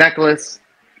got his necklace.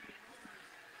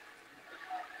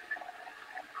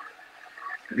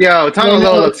 Yo, Tonga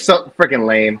Loa looks so freaking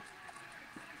lame.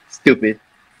 Stupid.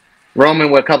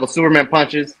 Roman with a couple Superman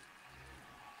punches.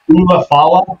 Ula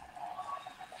Fala?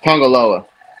 Tonga Loa.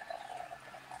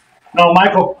 No,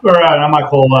 Michael, or not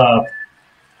Michael,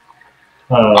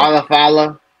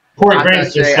 Alafala. Corey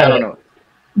Graves just I don't know.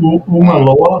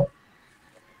 Umaloa.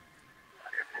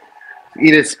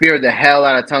 He just speared the hell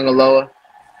out of Tongaloa.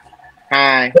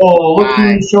 Hi. Oh, look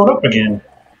who showed up again.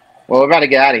 Well, we're about to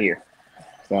get out of here.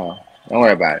 So, don't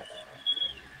worry about it.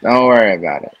 Don't worry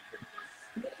about it.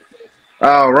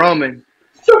 Oh, Roman.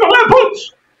 Superman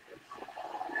punch!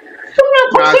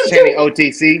 Crowd's chanting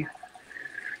OTC.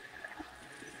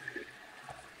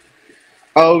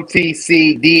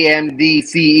 OTC, DMD,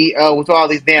 CEO. What's all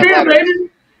these damn letters?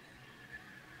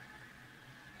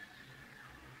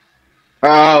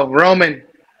 Oh, Roman.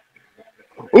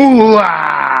 Ooh,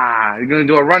 ah. You're going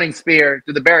to do a running spear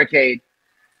through the barricade.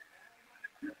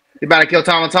 You're about to kill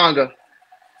Tama Tonga.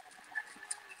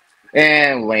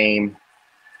 And lame.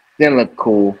 Didn't look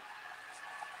cool.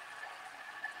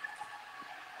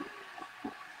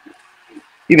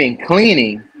 You've been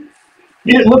cleaning.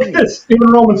 Yeah, look at this. Even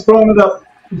Roman's throwing it up.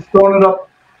 He's throwing it up.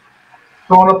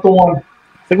 Throwing up the one.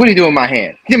 Like, what are you doing with my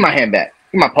hand? Give my hand back.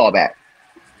 Give my paw back.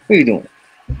 What are you doing?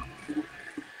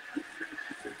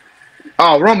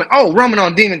 Oh, Roman. Oh, Roman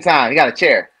on demon time. He got a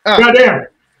chair. Goddamn.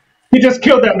 He just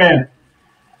killed that man.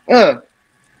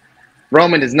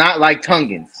 Roman does not like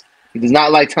Tungans. He does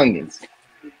not like Tungans.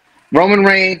 Roman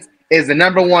Reigns is the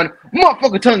 #1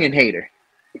 motherfucker Tungan hater.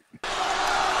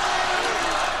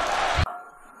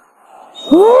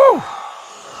 Woo!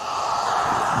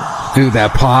 Dude,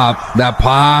 that pop.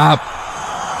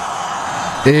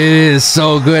 It is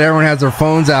so good. Everyone has their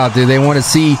phones out, dude. They want to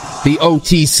see the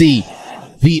OTC,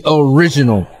 the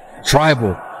original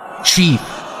tribal chief.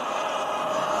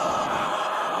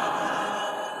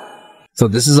 So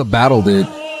this is a battle, dude.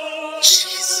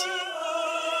 Jeez.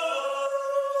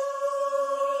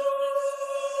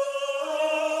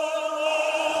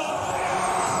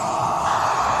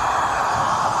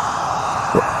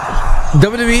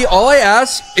 WWE, all I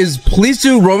ask is please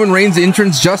do Roman Reigns'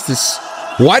 entrance justice.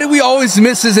 Why do we always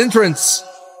miss his entrance?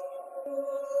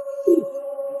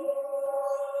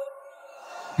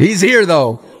 He's here,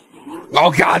 though.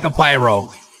 Oh, God, the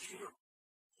pyro.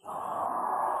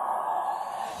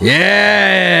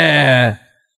 Yeah.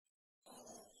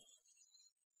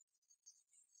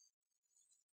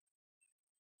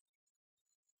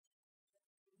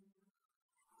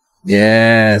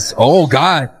 Yes. Oh,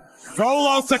 God.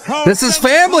 This is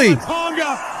family.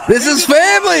 This is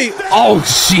family. Oh,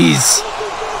 jeez.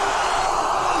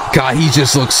 God, he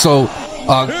just looks so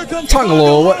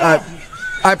Tongaloa.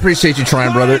 I appreciate you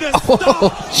trying, brother.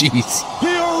 Oh, jeez.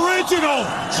 The original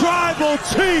tribal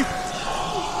chief.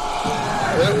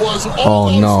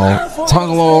 Oh no.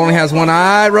 Tongaloa only has one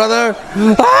eye, brother.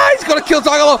 Ah, he's gonna kill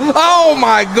Tongaloa. Oh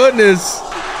my goodness.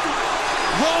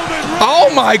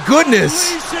 Oh my goodness.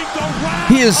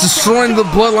 He is destroying the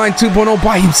Bloodline 2.0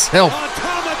 by himself.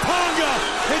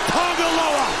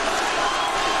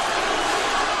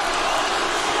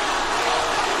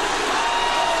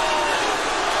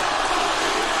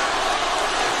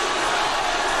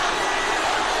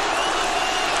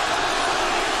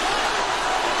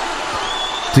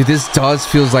 Dude, this does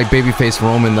feels like babyface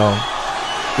Roman though,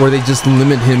 where they just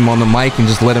limit him on the mic and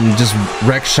just let him just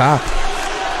wreck shop.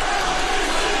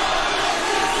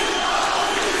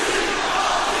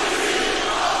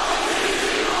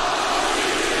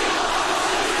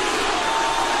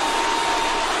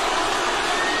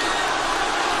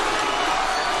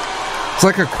 It's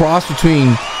like a cross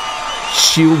between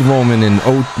Shield Roman and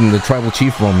the Tribal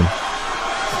Chief Roman.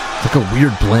 It's like a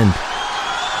weird blend.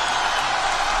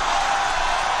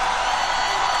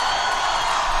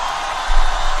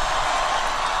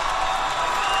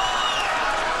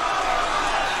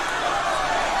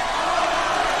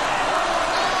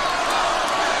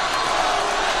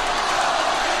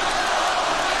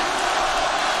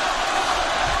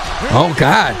 Oh,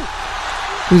 God.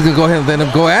 He's going to go ahead and let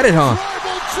him go at it, huh?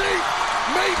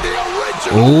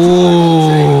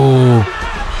 Oh.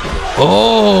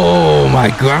 Oh, my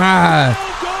God.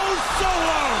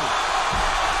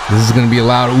 This is going to be a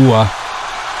loud ooh-ah.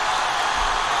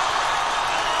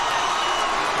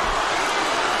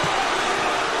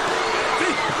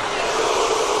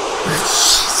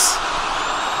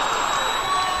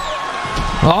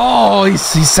 Oh, he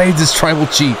saved his tribal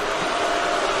chief.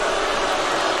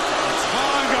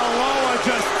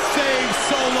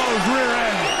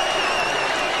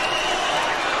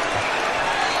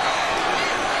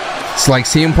 It's like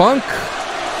CM Punk.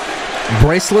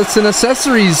 Bracelets and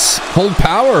accessories hold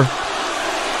power.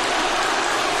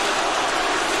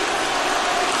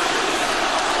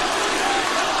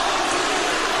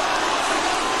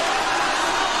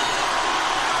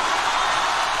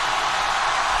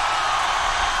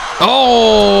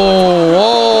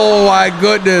 Oh my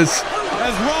goodness.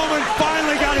 As Roman finally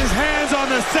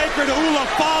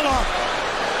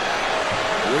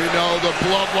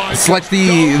It's like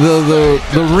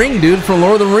the ring, dude, from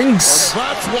Lord of the Rings.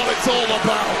 That's what it's all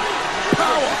about.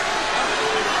 Power.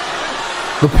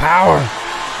 The power.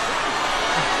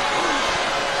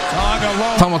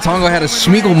 Tama Tonga had a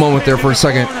Schmeagle moment there for a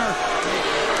second.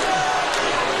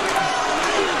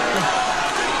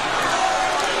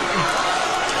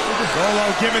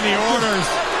 Solo giving the orders.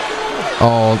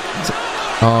 Oh,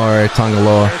 all right,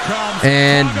 Tongaloa.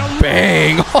 And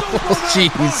bang. Oh,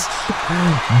 jeez.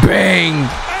 Bang.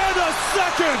 And a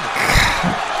second.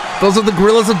 Those are the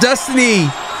Gorillas of Destiny.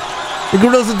 The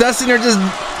Gorillas of Destiny are just...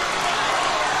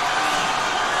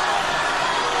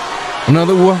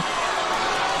 Another one.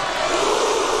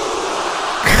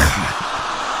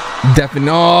 Definitely.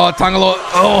 Oh, Tongaloa.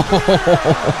 Oh.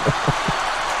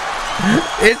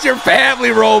 It's your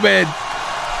family, Roman.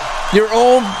 Your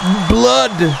own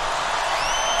blood.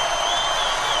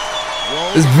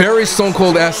 It's very Stone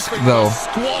Cold-esque, though.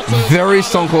 Very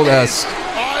Stone Cold-esque.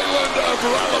 Island of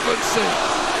relevancy.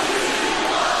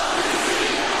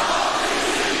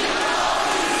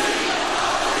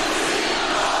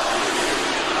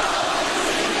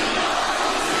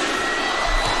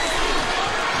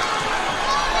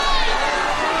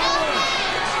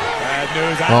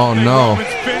 Oh no.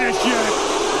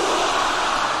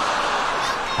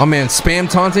 Oh man, spam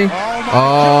taunting?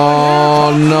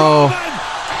 Oh no.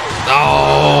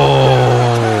 Oh.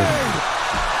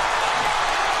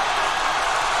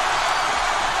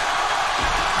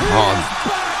 Oh.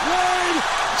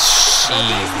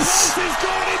 Jeez.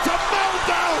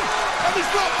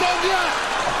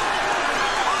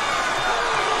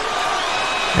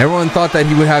 Everyone thought that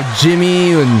he would have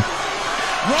Jimmy and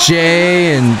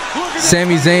Jay and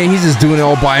Sami Zayn. He's just doing it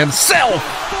all by himself.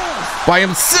 By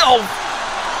himself.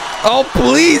 Oh,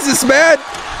 please, this man.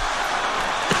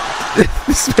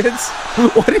 This man's...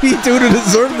 What did he do to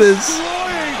deserve this?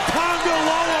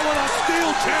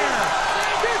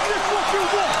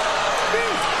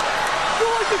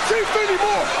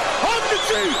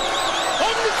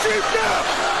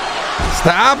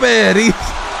 Stop it.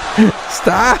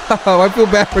 Stop. I feel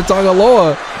bad for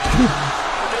Tongaloa.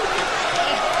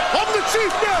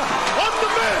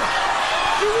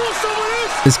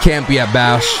 This can't be at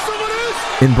Bash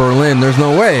in Berlin. There's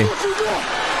no way. There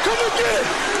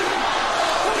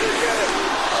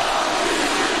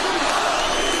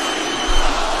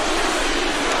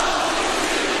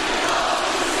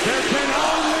can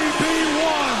only be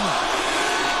one.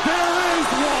 There is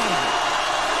one.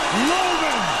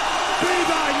 Logan, be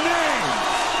thy name.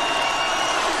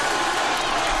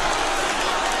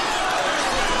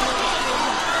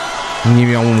 I'll give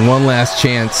you one last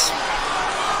chance.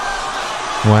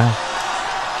 Wow.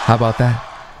 How about that?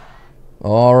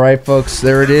 All right, folks.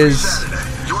 There it is.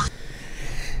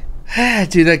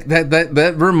 Dude,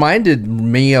 that reminded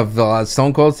me of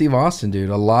Stone Cold Steve Austin, dude.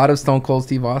 A lot of Stone Cold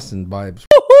Steve Austin vibes.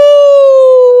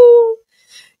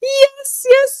 Yes,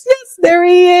 yes, yes. There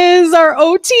he is. Our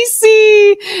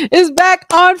OTC is back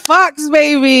on Fox,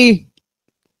 baby.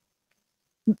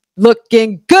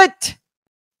 Looking good.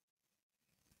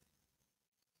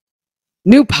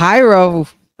 New pyro.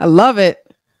 I love it.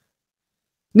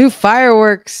 New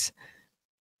fireworks.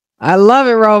 I love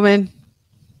it, Roman.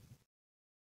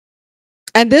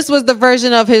 And this was the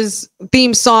version of his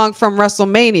theme song from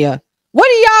WrestleMania. What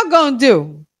are y'all gonna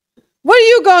do? What are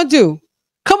you gonna do?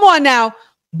 Come on now.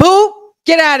 Boo,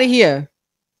 get out of here.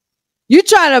 You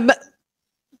trying to...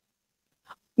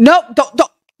 Nope,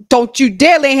 don't you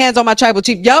dare lay hands on my tribal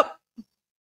chief. Yup.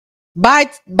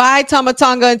 Bye, Tama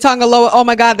Tonga and Tongaloa. Oh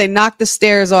my God, they knocked the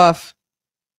stairs off.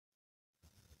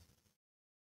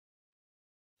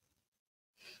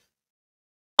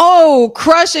 Oh,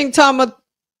 crushing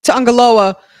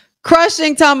Tongaloa,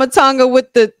 crushing Tama Tonga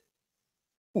with the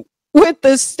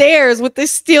stairs, with the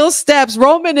steel steps.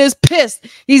 Roman is pissed.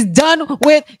 He's done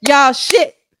with y'all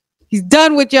shit. He's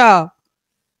done with y'all.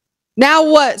 Now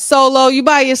what, Solo? You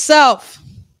by yourself.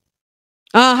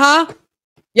 Uh-huh.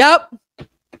 Yep.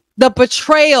 The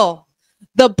betrayal,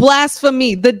 the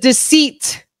blasphemy, the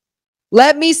deceit.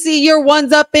 Let me see your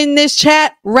ones up in this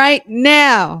chat right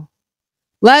now.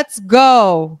 Let's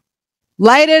go.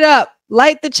 Light it up.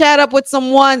 Light the chat up with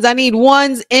some ones. I need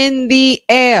ones in the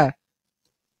air.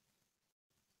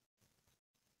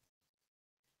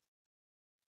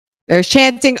 They're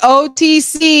chanting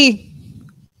OTC.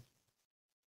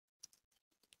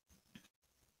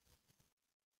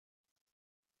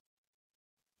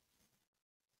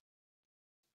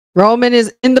 Roman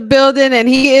is in the building and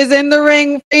he is in the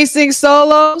ring facing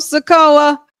Solo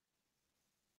Sikoa.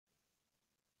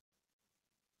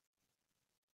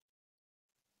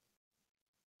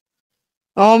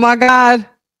 Oh my God.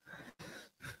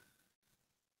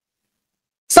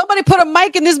 Somebody put a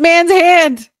mic in this man's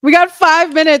hand. We got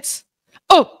 5 minutes.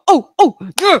 Oh,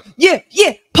 yeah.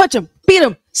 Punch him, beat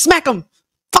him, smack him,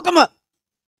 fuck him up.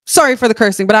 Sorry for the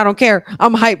cursing, but I don't care.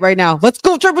 I'm hyped right now. Let's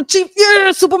go, Tribal Chief.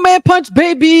 Yeah, Superman punch,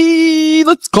 baby.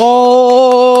 Let's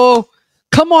go.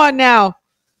 Come on now,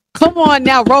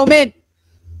 Roman.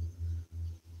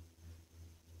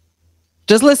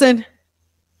 Just listen.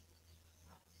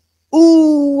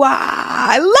 Ooh,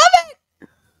 I love it.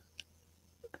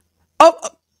 Oh,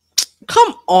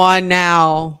 come on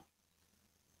now.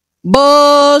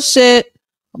 Bullshit.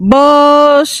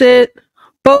 Grab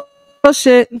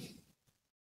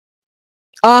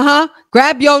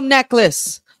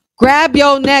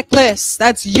your necklace.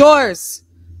 That's yours.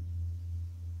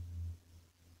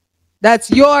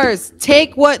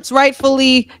 Take what's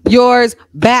rightfully yours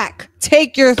back.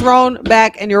 Take your throne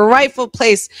back and your rightful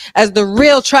place as the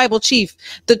real tribal chief,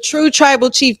 the true tribal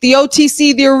chief, the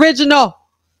OTC, the original.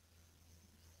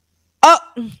 Oh,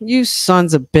 you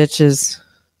sons of bitches.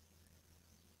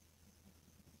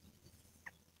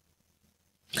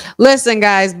 Listen,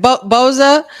 guys,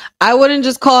 Boza, I wouldn't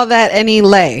just call that any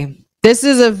lay. This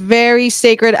is a very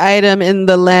sacred item in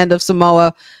the land of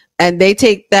Samoa, and they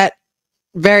take that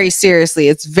very seriously.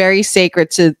 It's very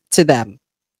sacred to them,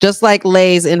 just like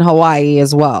lays in Hawaii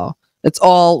as well. It's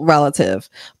all relative,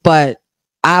 but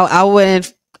I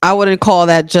wouldn't call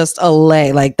that just a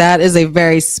lay. Like, that is a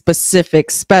very specific,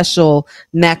 special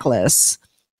necklace,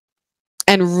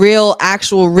 and real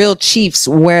chiefs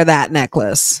wear that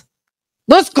necklace.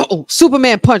 Let's go,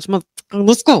 Superman punch.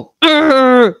 Let's go.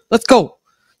 Let's go.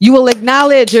 You will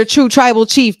acknowledge your true tribal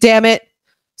chief. Damn it,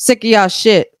 sick of y'all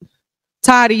shit.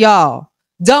 Tired of y'all.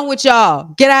 Done with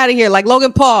y'all. Get out of here like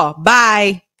Logan Paul.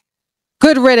 Bye.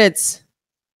 Good riddance.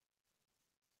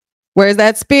 Where's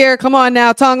that spear? Come on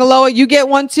now, Tongaloa. You get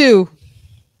one too.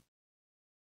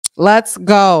 Let's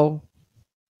go.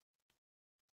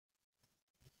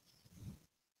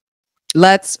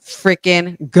 Let's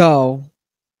freaking go.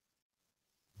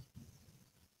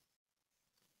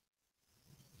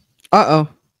 Uh-oh.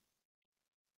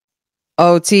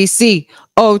 OTC.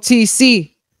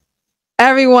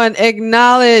 Everyone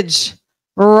acknowledge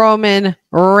Roman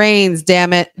Reigns,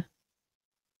 damn it.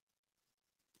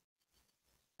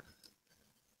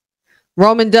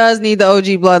 Roman does need the OG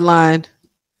bloodline.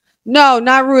 No,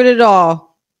 not rude at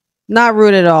all. Not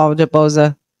rude at all,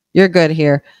 Japoza. You're good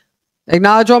here.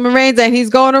 Acknowledge Roman Reigns, and he's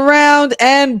going around,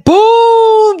 and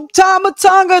boom! Tama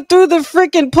Tonga through the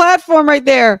freaking platform right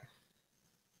there.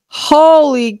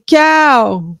 Holy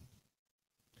cow.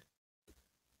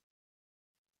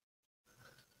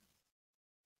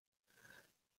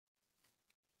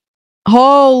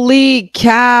 Holy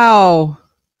cow.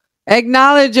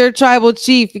 Acknowledge your tribal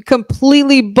chief. He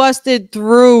completely busted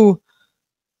through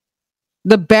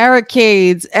the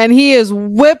barricades, and he is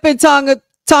whipping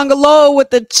Tongaloa with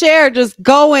the chair, just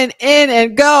going in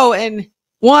and go, and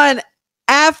one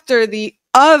after the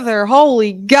other.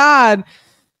 Holy God.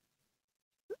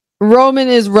 Roman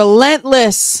is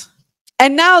relentless.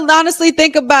 And now, honestly,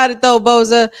 think about it, though,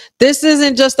 Boza. This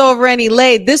isn't just over any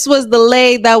lay. This was the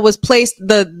lay that was placed,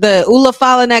 the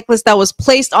Ulafala necklace that was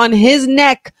placed on his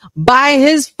neck by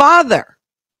his father.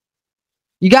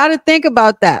 You got to think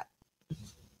about that.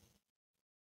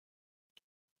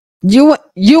 You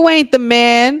ain't the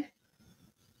man.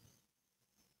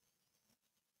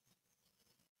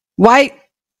 Why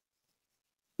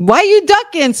you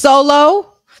ducking, Solo?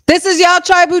 This is y'all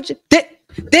tribal.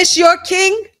 This your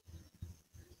king?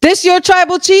 This your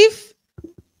tribal chief?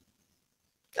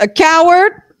 A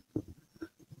coward?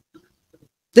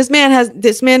 This man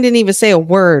didn't even say a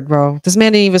word, bro. This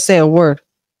man didn't even say a word.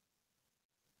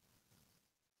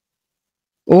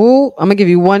 Oh, I'm gonna give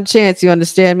you one chance. You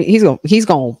understand me? He's gonna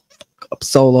up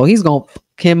Solo. He's gonna fuck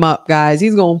him up, guys.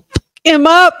 He's gonna fuck him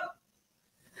up.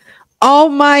 Oh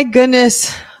my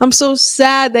goodness. I'm so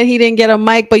sad that he didn't get a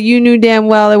mic, but you knew damn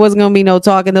well there wasn't going to be no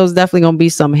talking. There was definitely going to be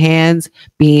some hands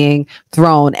being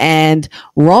thrown. And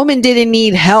Roman didn't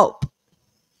need help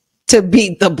to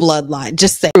beat the bloodline.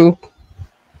 Just say.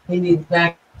 He needs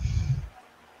back.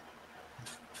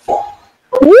 Woo!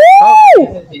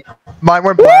 Mine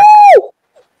went black. Woo!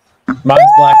 Mine's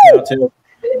black now too.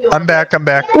 I'm back.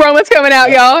 Roman's coming out,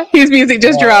 y'all. His music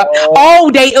just dropped.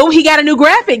 He got a new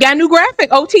graphic.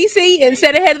 OTC,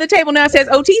 instead of head of the table now it says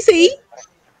OTC.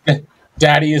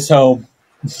 Daddy is home.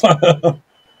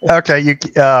 Okay,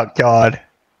 oh God.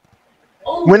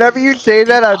 Whenever you say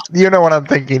that, you know what I'm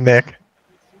thinking, Nick.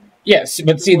 Yes,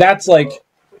 but see, that's like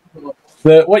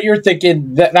what you're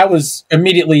thinking. That was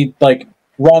immediately like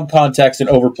wrong context and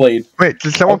overplayed. Wait,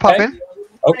 did someone pop in?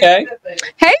 Okay.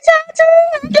 Hey,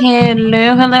 Tati.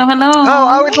 Hello. Oh,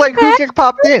 I was like, who just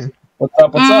popped in? What's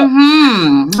up?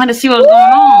 Had to see what's going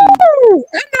on. Ooh,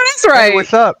 that's right. Hey,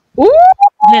 what's up? Ooh.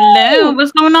 Hello.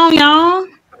 What's going on, y'all?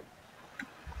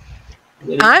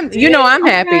 I'm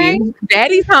happy.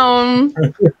 Daddy's home.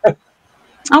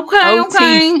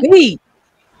 Okay.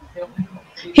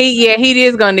 He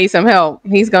is gonna need some help.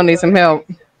 He's gonna need some help.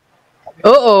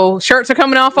 Shirts are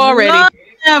coming off already. Lord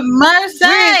have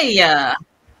mercy.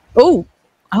 Oh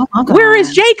my God. Where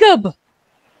is Jacob?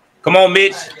 Come on,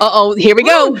 Mitch. Here we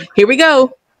go. Here we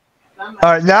go. All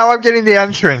right, now I'm getting the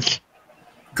entrance.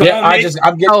 Come on, Mitch.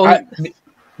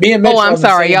 Me and Mitch. I'm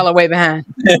sorry, y'all are way behind.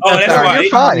 That's right.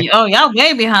 You're fine. Oh, y'all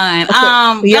way behind.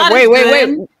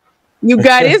 Wait. You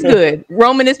God is good.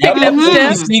 Roman is picking up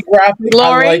the steps. Graphic,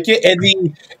 Glory. I like it.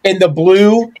 In the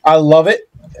blue, I love it.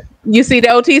 You see the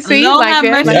OTC? Lord like have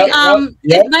that? mercy.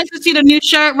 It's nice to see the new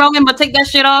shirt, Roman, but take that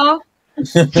shit off.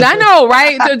 I know,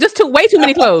 right? So just way too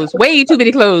many clothes. Way too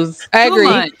many clothes. I agree.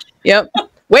 Too much. Yep.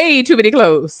 Way too many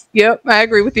clothes. Yep. I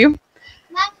agree with you.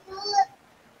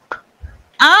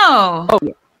 Oh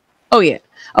yeah.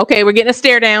 Okay, we're getting a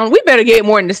stare down. We better get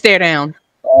more than the stare down.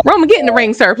 Roman, get in the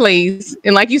ring, sir, please.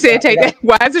 And like you said, take that.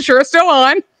 Why is the shirt still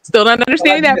on? Still not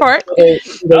understanding that part. They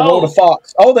rolled a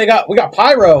fox. Oh, we got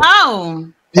pyro.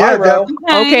 Oh. Pyro.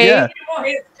 Okay.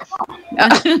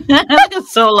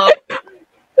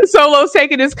 Solo's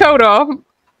taking his coat off.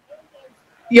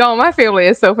 Y'all, my family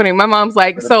is so funny. My mom's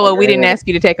like, Solo, we didn't ask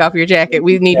you to take off your jacket.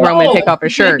 We need Roman to take off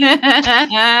his shirt.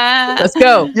 Let's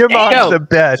go. Your mom's the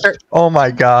best. Oh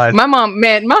my God. My mom,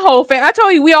 man, my whole family. I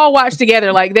told you, we all watch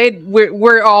together. Like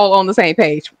we're all on the same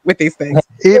page with these things.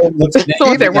 Even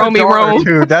that Romy Rome.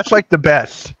 Too, that's like the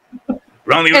best.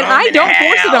 Romy and I don't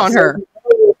force it on her.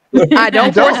 I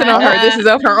don't force it on her. This is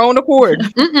of her own accord.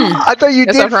 I thought you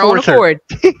did of her own accord.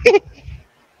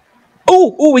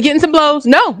 Oh, we getting some blows?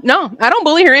 No, I don't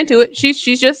bully her into it. She's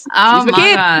just she's a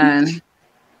kid. God.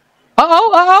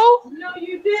 No,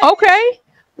 you did. Okay.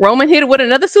 Roman hit it with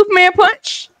another Superman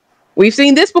punch. We've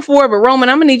seen this before, but Roman,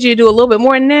 I'm gonna need you to do a little bit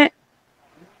more than that.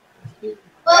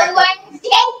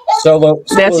 Solo.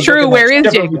 That's true. Where is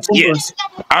Jacob? Yeah.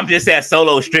 I'm just at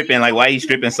Solo stripping. Like, why you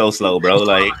stripping so slow, bro?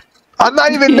 Like, I'm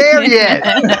not even there yet.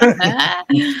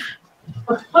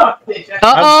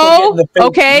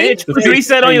 Okay. Mitch, put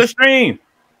reset on your stream.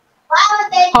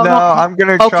 No, I'm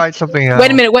gonna try something else.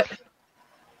 Wait a minute. Wait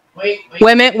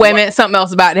a minute. Something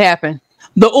else about to happen.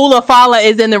 The Ula Fala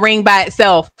is in the ring by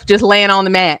itself, just laying on the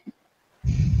mat.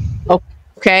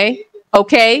 Okay. Oh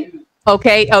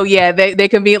yeah, they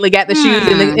conveniently got the shoes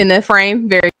in the frame.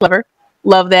 Very clever.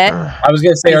 Love that. I was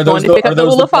gonna say, are those the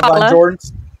Bloodline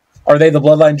Jordans? Are they the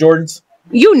Bloodline Jordans?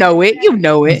 You know it.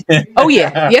 Oh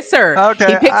yeah, yes sir.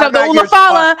 Okay, he picks up the Ula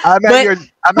Fala, but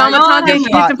Tama Tonga hits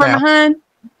him from behind.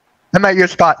 I'm at your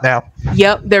spot now.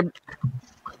 Yep, this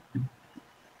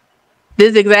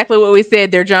is exactly what we said.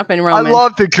 They're jumping, Roman. I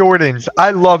love the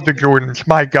Jordans.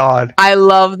 My God. I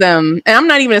love them. And I'm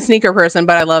not even a sneaker person,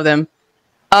 but I love them.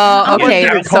 Okay,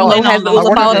 Solo has the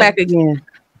Ula Fala back again.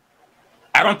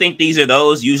 I don't think these are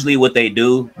those. Usually what they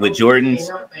do with Jordans,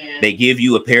 they give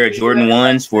you a pair of Jordan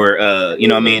 1s for,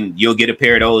 you'll get a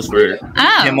pair of those for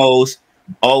demos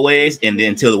always, and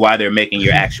then while they're making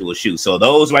your actual shoe. So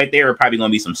those right there are probably going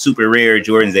to be some super rare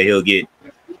Jordans that he'll get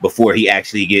before he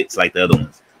actually gets like the other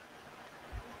ones.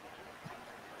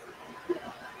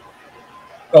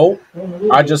 Oh,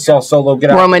 I just saw Solo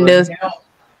get out. Roman does.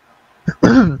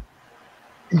 Boom.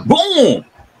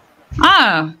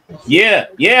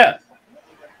 Yeah.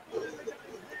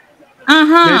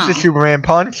 There's the Superman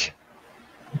punch.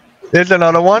 There's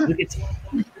another one.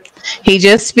 He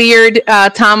just speared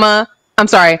Tongaloa.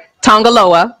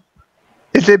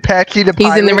 Is it Patchy the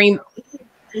He's in the ring.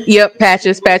 Yep,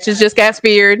 Patches just got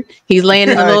speared. He's laying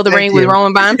in the middle of the ring with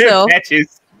Roman by himself.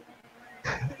 Patches.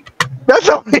 That's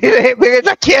because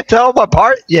I can't tell them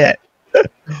apart yet.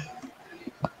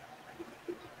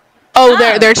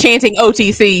 They're chanting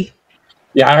OTC.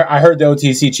 Yeah, I heard the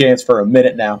OTC chants for a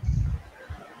minute now.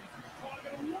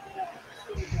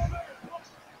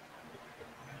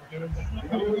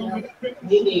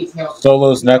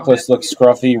 Solo's necklace looks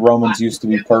scruffy. Roman's used to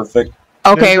be perfect.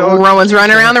 Okay, Roman's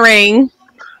running around the ring.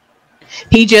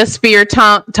 He just speared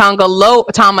Tama Tonga through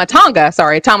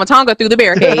the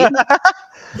barricade.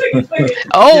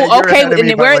 Okay.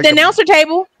 And we're at the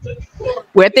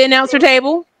announcer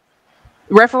table.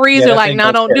 Referees are like,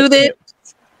 no, don't do that.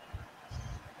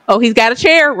 Oh, he's got a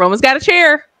chair. Roman's got a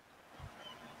chair.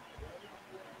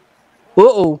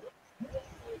 Uh-oh.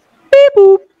 Beep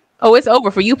boop. Oh, it's over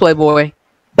for you, Playboy.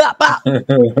 Bop, bop.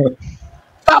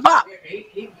 Bop, bop.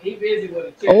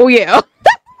 Oh, yeah.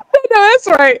 that's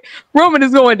right. Roman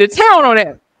is going to town on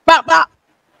it. Bop, bop.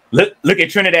 Look at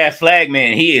Trinidad Flag,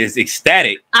 man. He is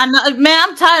ecstatic. I know, man.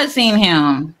 I'm tired of seeing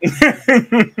him.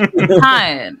 I'm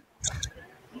tired.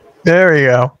 There we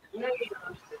go.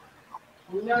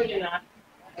 No, you're not.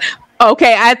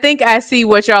 Okay, I think I see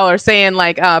what y'all are saying.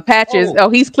 Like Patches. Oh,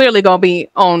 he's clearly gonna be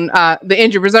on the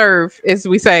injured reserve, as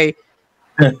we say.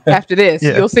 After this,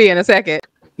 Yeah. You'll see in a second.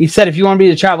 He said, "If you want to be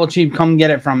the travel chief, come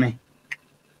get it from me."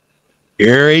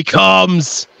 Here he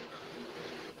comes.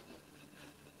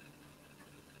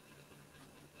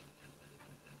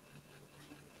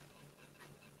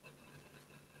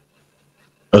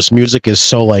 This music is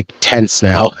so like tense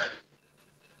now.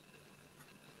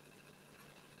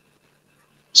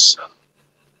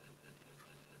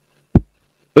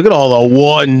 Look at all the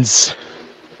ones.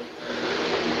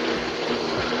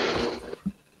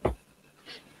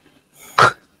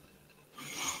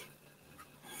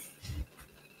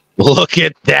 Look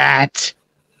at that.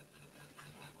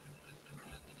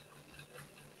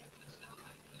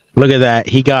 Look at that.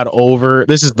 He got over.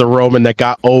 This is the Roman that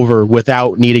got over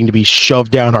without needing to be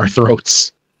shoved down our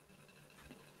throats.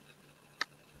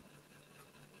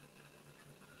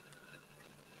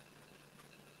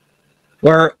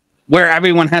 Where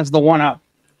everyone has the one up.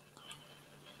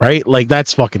 Right? Like,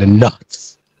 that's fucking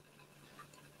nuts.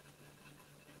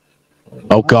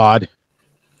 Oh, God.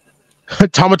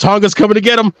 Tomatonga's coming to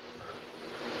get him.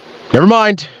 Never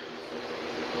mind.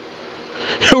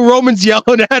 Roman's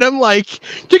yelling at him like,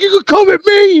 think you could come at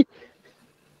me?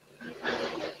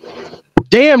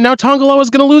 Damn, now Tongaloa's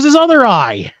gonna lose his other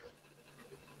eye.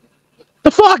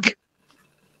 The fuck?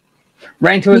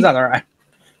 Right into his other eye.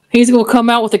 He's gonna come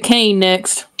out with a cane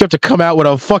next. You have to come out with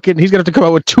a fucking... He's gonna have to come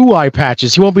out with 2 eye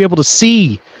patches. He won't be able to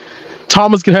see.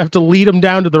 Tom is gonna have to lead him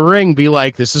down to the ring, be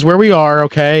like, this is where we are,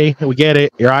 okay? We get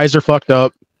it. Your eyes are fucked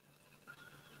up.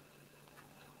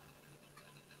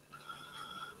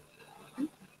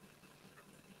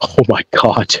 Oh my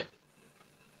God.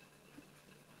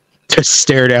 This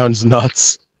stare down's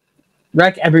nuts.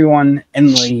 Wreck everyone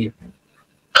and leave.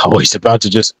 Oh, he's about to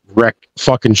just wreck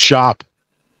fucking shop.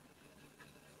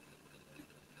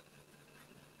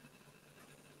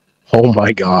 Oh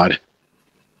my God.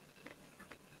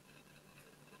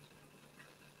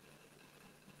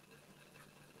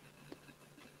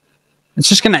 It's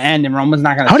just gonna end, and Roman's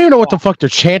not gonna. I don't even know what the fuck they're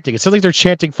chanting. It sounds like they're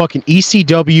chanting fucking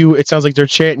ECW. It sounds like they're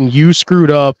chanting "You screwed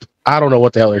up." I don't know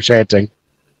what the hell they're chanting.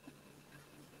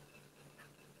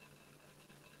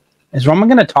 Is Roman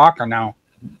gonna talk or no?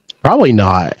 Probably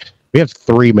not. We have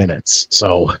 3 minutes,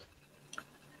 so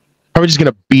probably just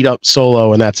gonna beat up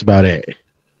Solo, and that's about it.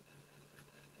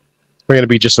 We're gonna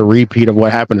be just a repeat of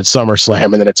what happened at SummerSlam,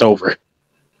 and then it's over.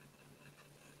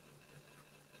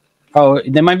 Oh,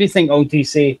 they might be saying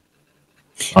OTC.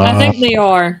 I think they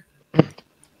are.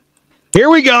 Here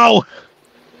we go.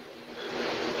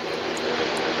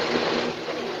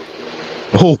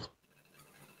 Oh.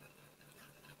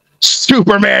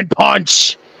 Superman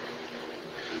punch.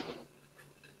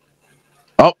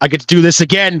 Oh, I get to do this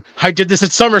again. I did this at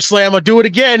SummerSlam. I'll do it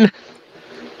again.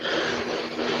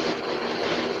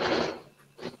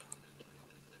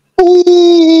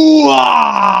 Ooh,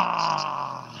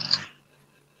 ah.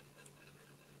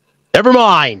 Never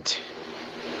mind.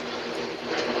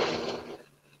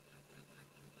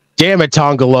 Damn it,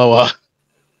 Tongaloa.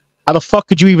 How the fuck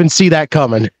could you even see that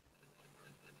coming?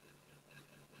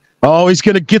 Oh, he's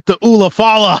gonna get the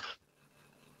Ulafala.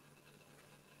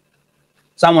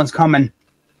 Someone's coming.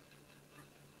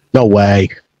 No way.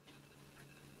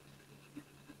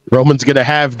 Roman's gonna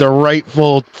have the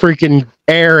rightful freaking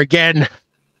heir again.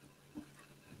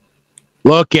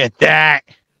 Look at that.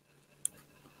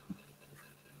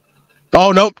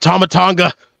 Oh, nope.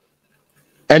 Tomatonga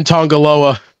and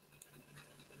Tongaloa.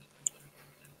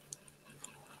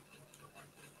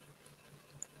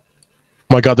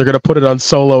 Oh my God, they're going to put it on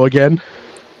Solo again.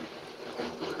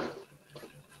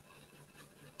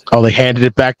 Oh, they handed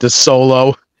it back to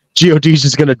Solo. GOD's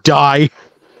just going to die.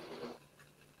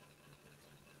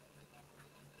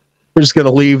 We're just going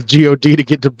to leave GOD to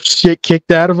get the shit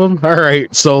kicked out of him. All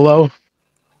right, Solo.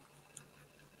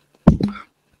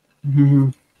 Mm-hmm.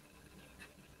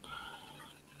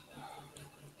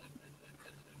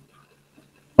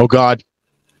 Oh, God.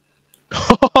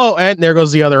 Oh, and there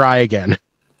goes the other eye again.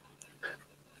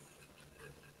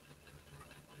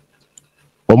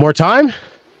 One more time.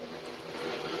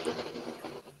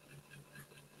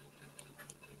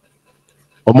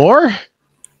 One more.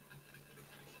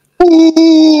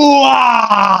 Ooh,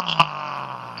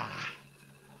 ah.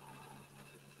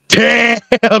 Damn,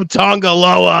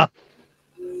 Tongaloa.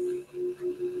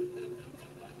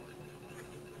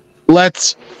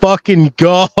 Let's fucking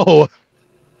go.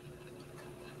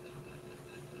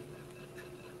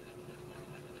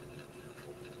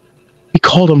 He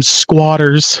called them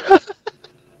squatters.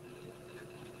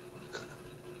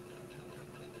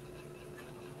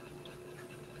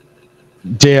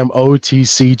 Damn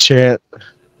OTC chant.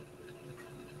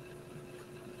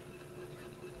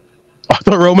 I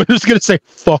thought Roman was going to say,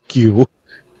 fuck you.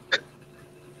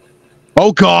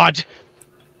 Oh, God.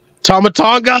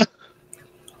 Tomatonga.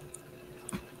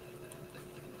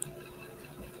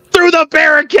 Through the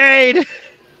barricade.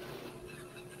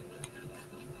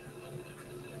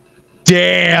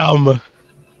 Damn.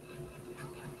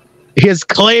 He has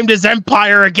claimed his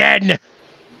empire again.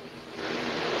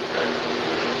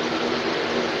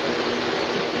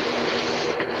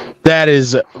 That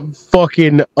is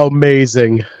fucking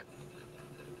amazing.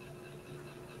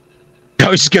 I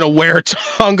was just gonna wear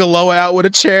Tonga Loa out with a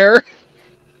chair.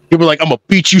 He'd be like, I'm gonna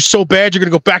beat you so bad, you're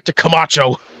gonna go back to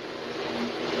Camacho.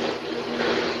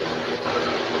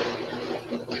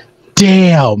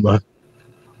 Damn.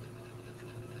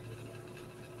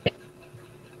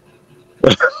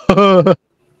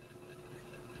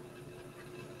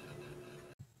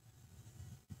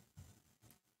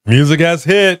 Music has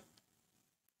hit.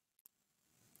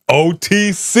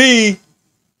 OTC.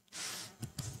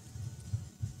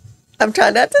 I'm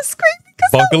trying not to scream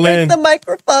because Buckle in. the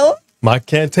microphone. Mike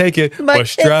can't take it, Mike but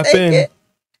strap can't take in. it.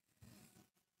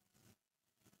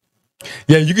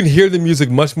 Yeah, you can hear the music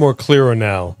much more clearer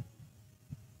now.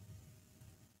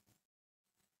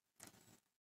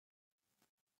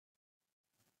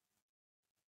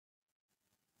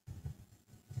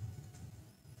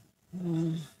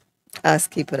 Let's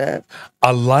keep it up.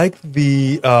 I like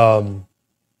the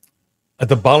at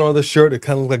the bottom of the shirt, it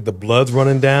kind of looks like the blood's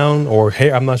running down, or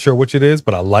hair. I'm not sure which it is,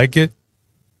 but I like it.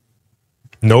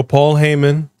 No Paul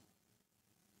Heyman.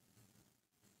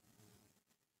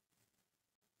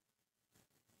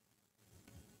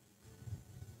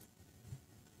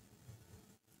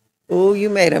 Ooh,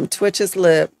 you made him twitch his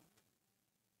lip.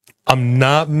 I'm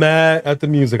not mad at the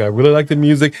music. I really like the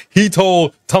music. He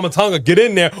told Tomatonga, get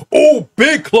in there. Oh,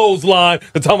 big clothesline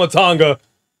to Tomatonga.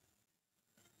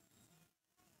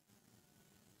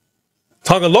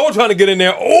 Tonga Low trying to get in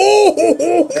there.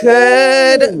 Oh,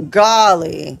 good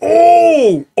golly.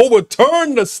 Oh,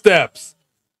 overturn the steps.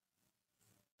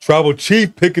 Tribal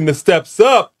Chief picking the steps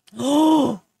up.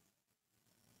 Oh,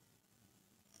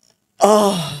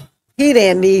 he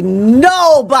didn't need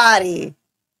nobody.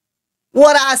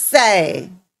 What I say?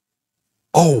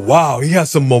 Oh, wow. He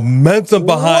has some momentum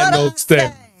behind those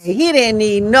steps. He didn't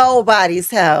need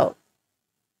nobody's help.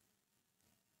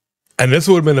 And this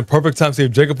would have been the perfect time to see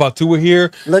if Jacob Fatu were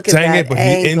here. Look at Dang that it, but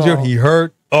angle. he injured, he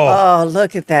hurt. Oh,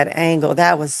 look at that angle.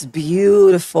 That was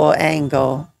beautiful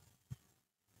angle.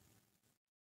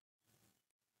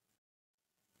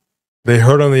 They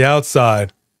hurt on the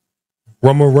outside.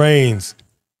 Romanreigns,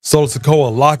 Solo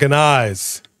Sikoa locking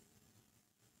eyes.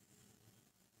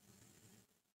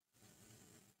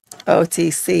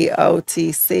 OTC,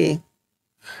 OTC.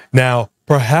 Now,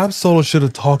 perhaps Solo should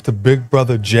have talked to Big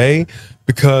Brother Jay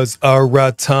because,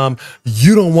 Tom,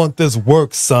 you don't want this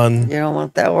work, son. You don't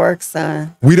want that work,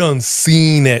 son. We done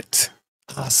seen it.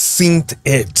 I seen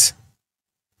it.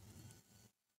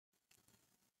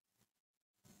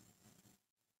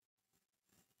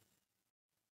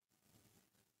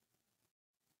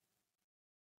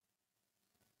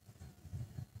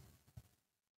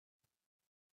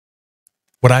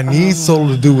 What I need Solo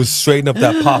to do is straighten up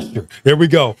that posture. There we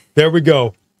go. There we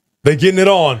go. They getting it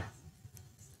on.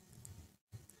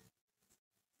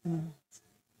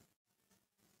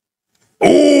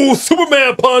 Ooh,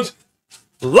 Superman punch.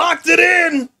 Locked it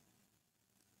in.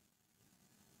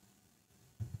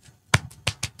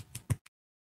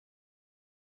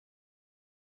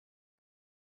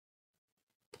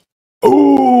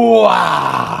 Ooh,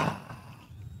 ah.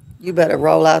 You better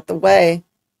roll out the way.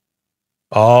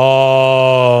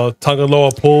 Oh, Tonga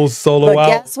Loa pulls Solo But out.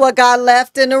 guess what got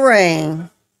left in the ring?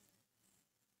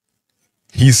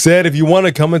 He said, if you want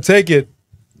to come and take it.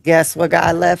 Guess what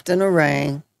got left in the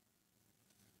ring?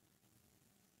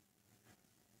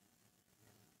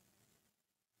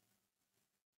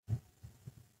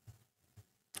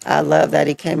 I love that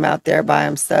he came out there by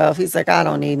himself. He's like, I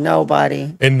don't need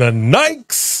nobody. And the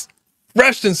Nikes,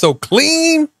 fresh and so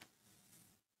clean.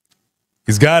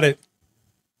 He's got it.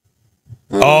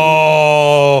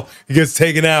 Oh, he gets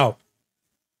taken out.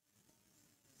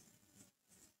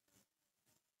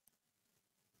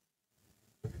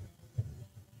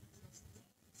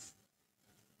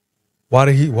 Why?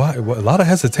 A lot of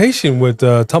hesitation with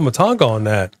Tomatonga on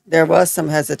that. There was some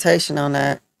hesitation on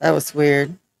that. That was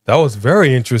weird. That was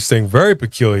very interesting, very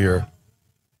peculiar.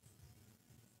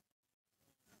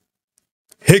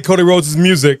 Hit Cody Rhodes'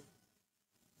 music.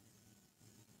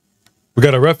 We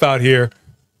got a ref out here.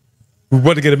 We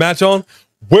want to get a match on.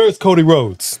 Where's Cody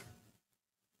Rhodes?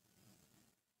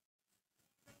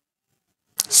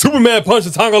 Superman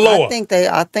punches Tonga Loa.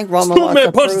 I think Roman wants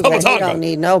to prove that he don't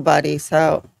need nobody.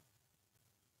 So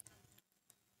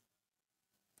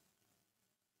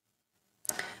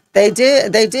they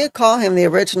did call him the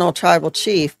original tribal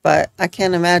chief, but I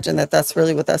can't imagine that that's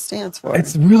really what that stands for.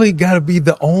 It's really got to be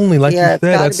the only, like you said.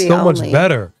 That's so much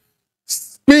better.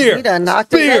 Spear. He done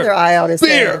knocked his other eye out his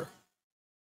head.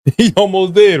 He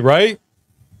almost did, right?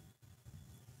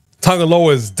 Tonga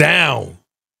Loa is down.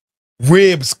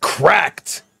 Ribs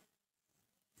cracked.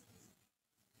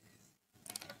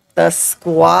 The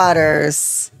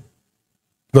squatters.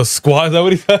 The squad? Is that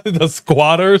what he said? The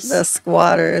squatters? The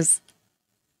squatters.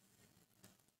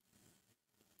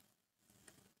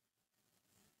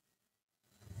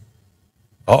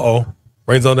 Uh-oh.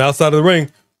 Reigns on the outside of the ring.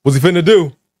 What's he finna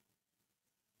do?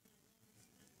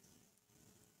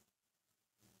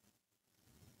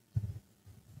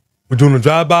 We're doing a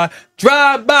drive-by.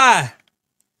 Drive-by!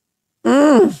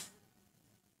 Look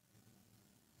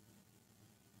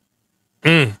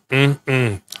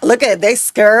at they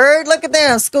scared. Look at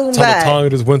them scooting back. Tonga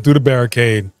just went through the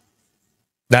barricade.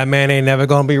 That man ain't never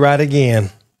gonna be right again.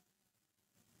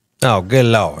 Oh, good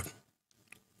Lord.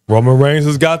 Roman Reigns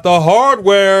has got the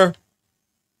hardware.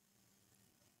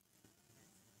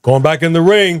 Going back in the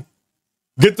ring.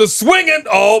 Get the swinging.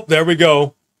 Oh, there we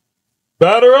go.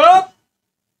 Batter up.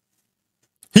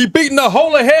 He beating the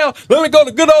whole of hell. Let me go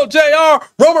to good old JR.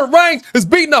 Roman Reigns is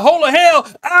beating the whole of hell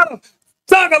out of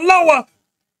Tonga Loa.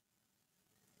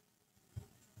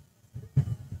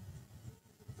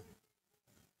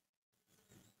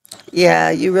 Yeah,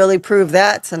 you really proved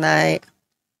that tonight.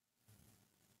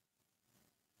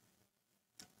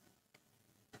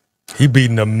 He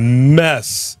beating a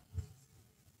mess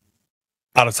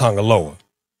out of Tonga Loa.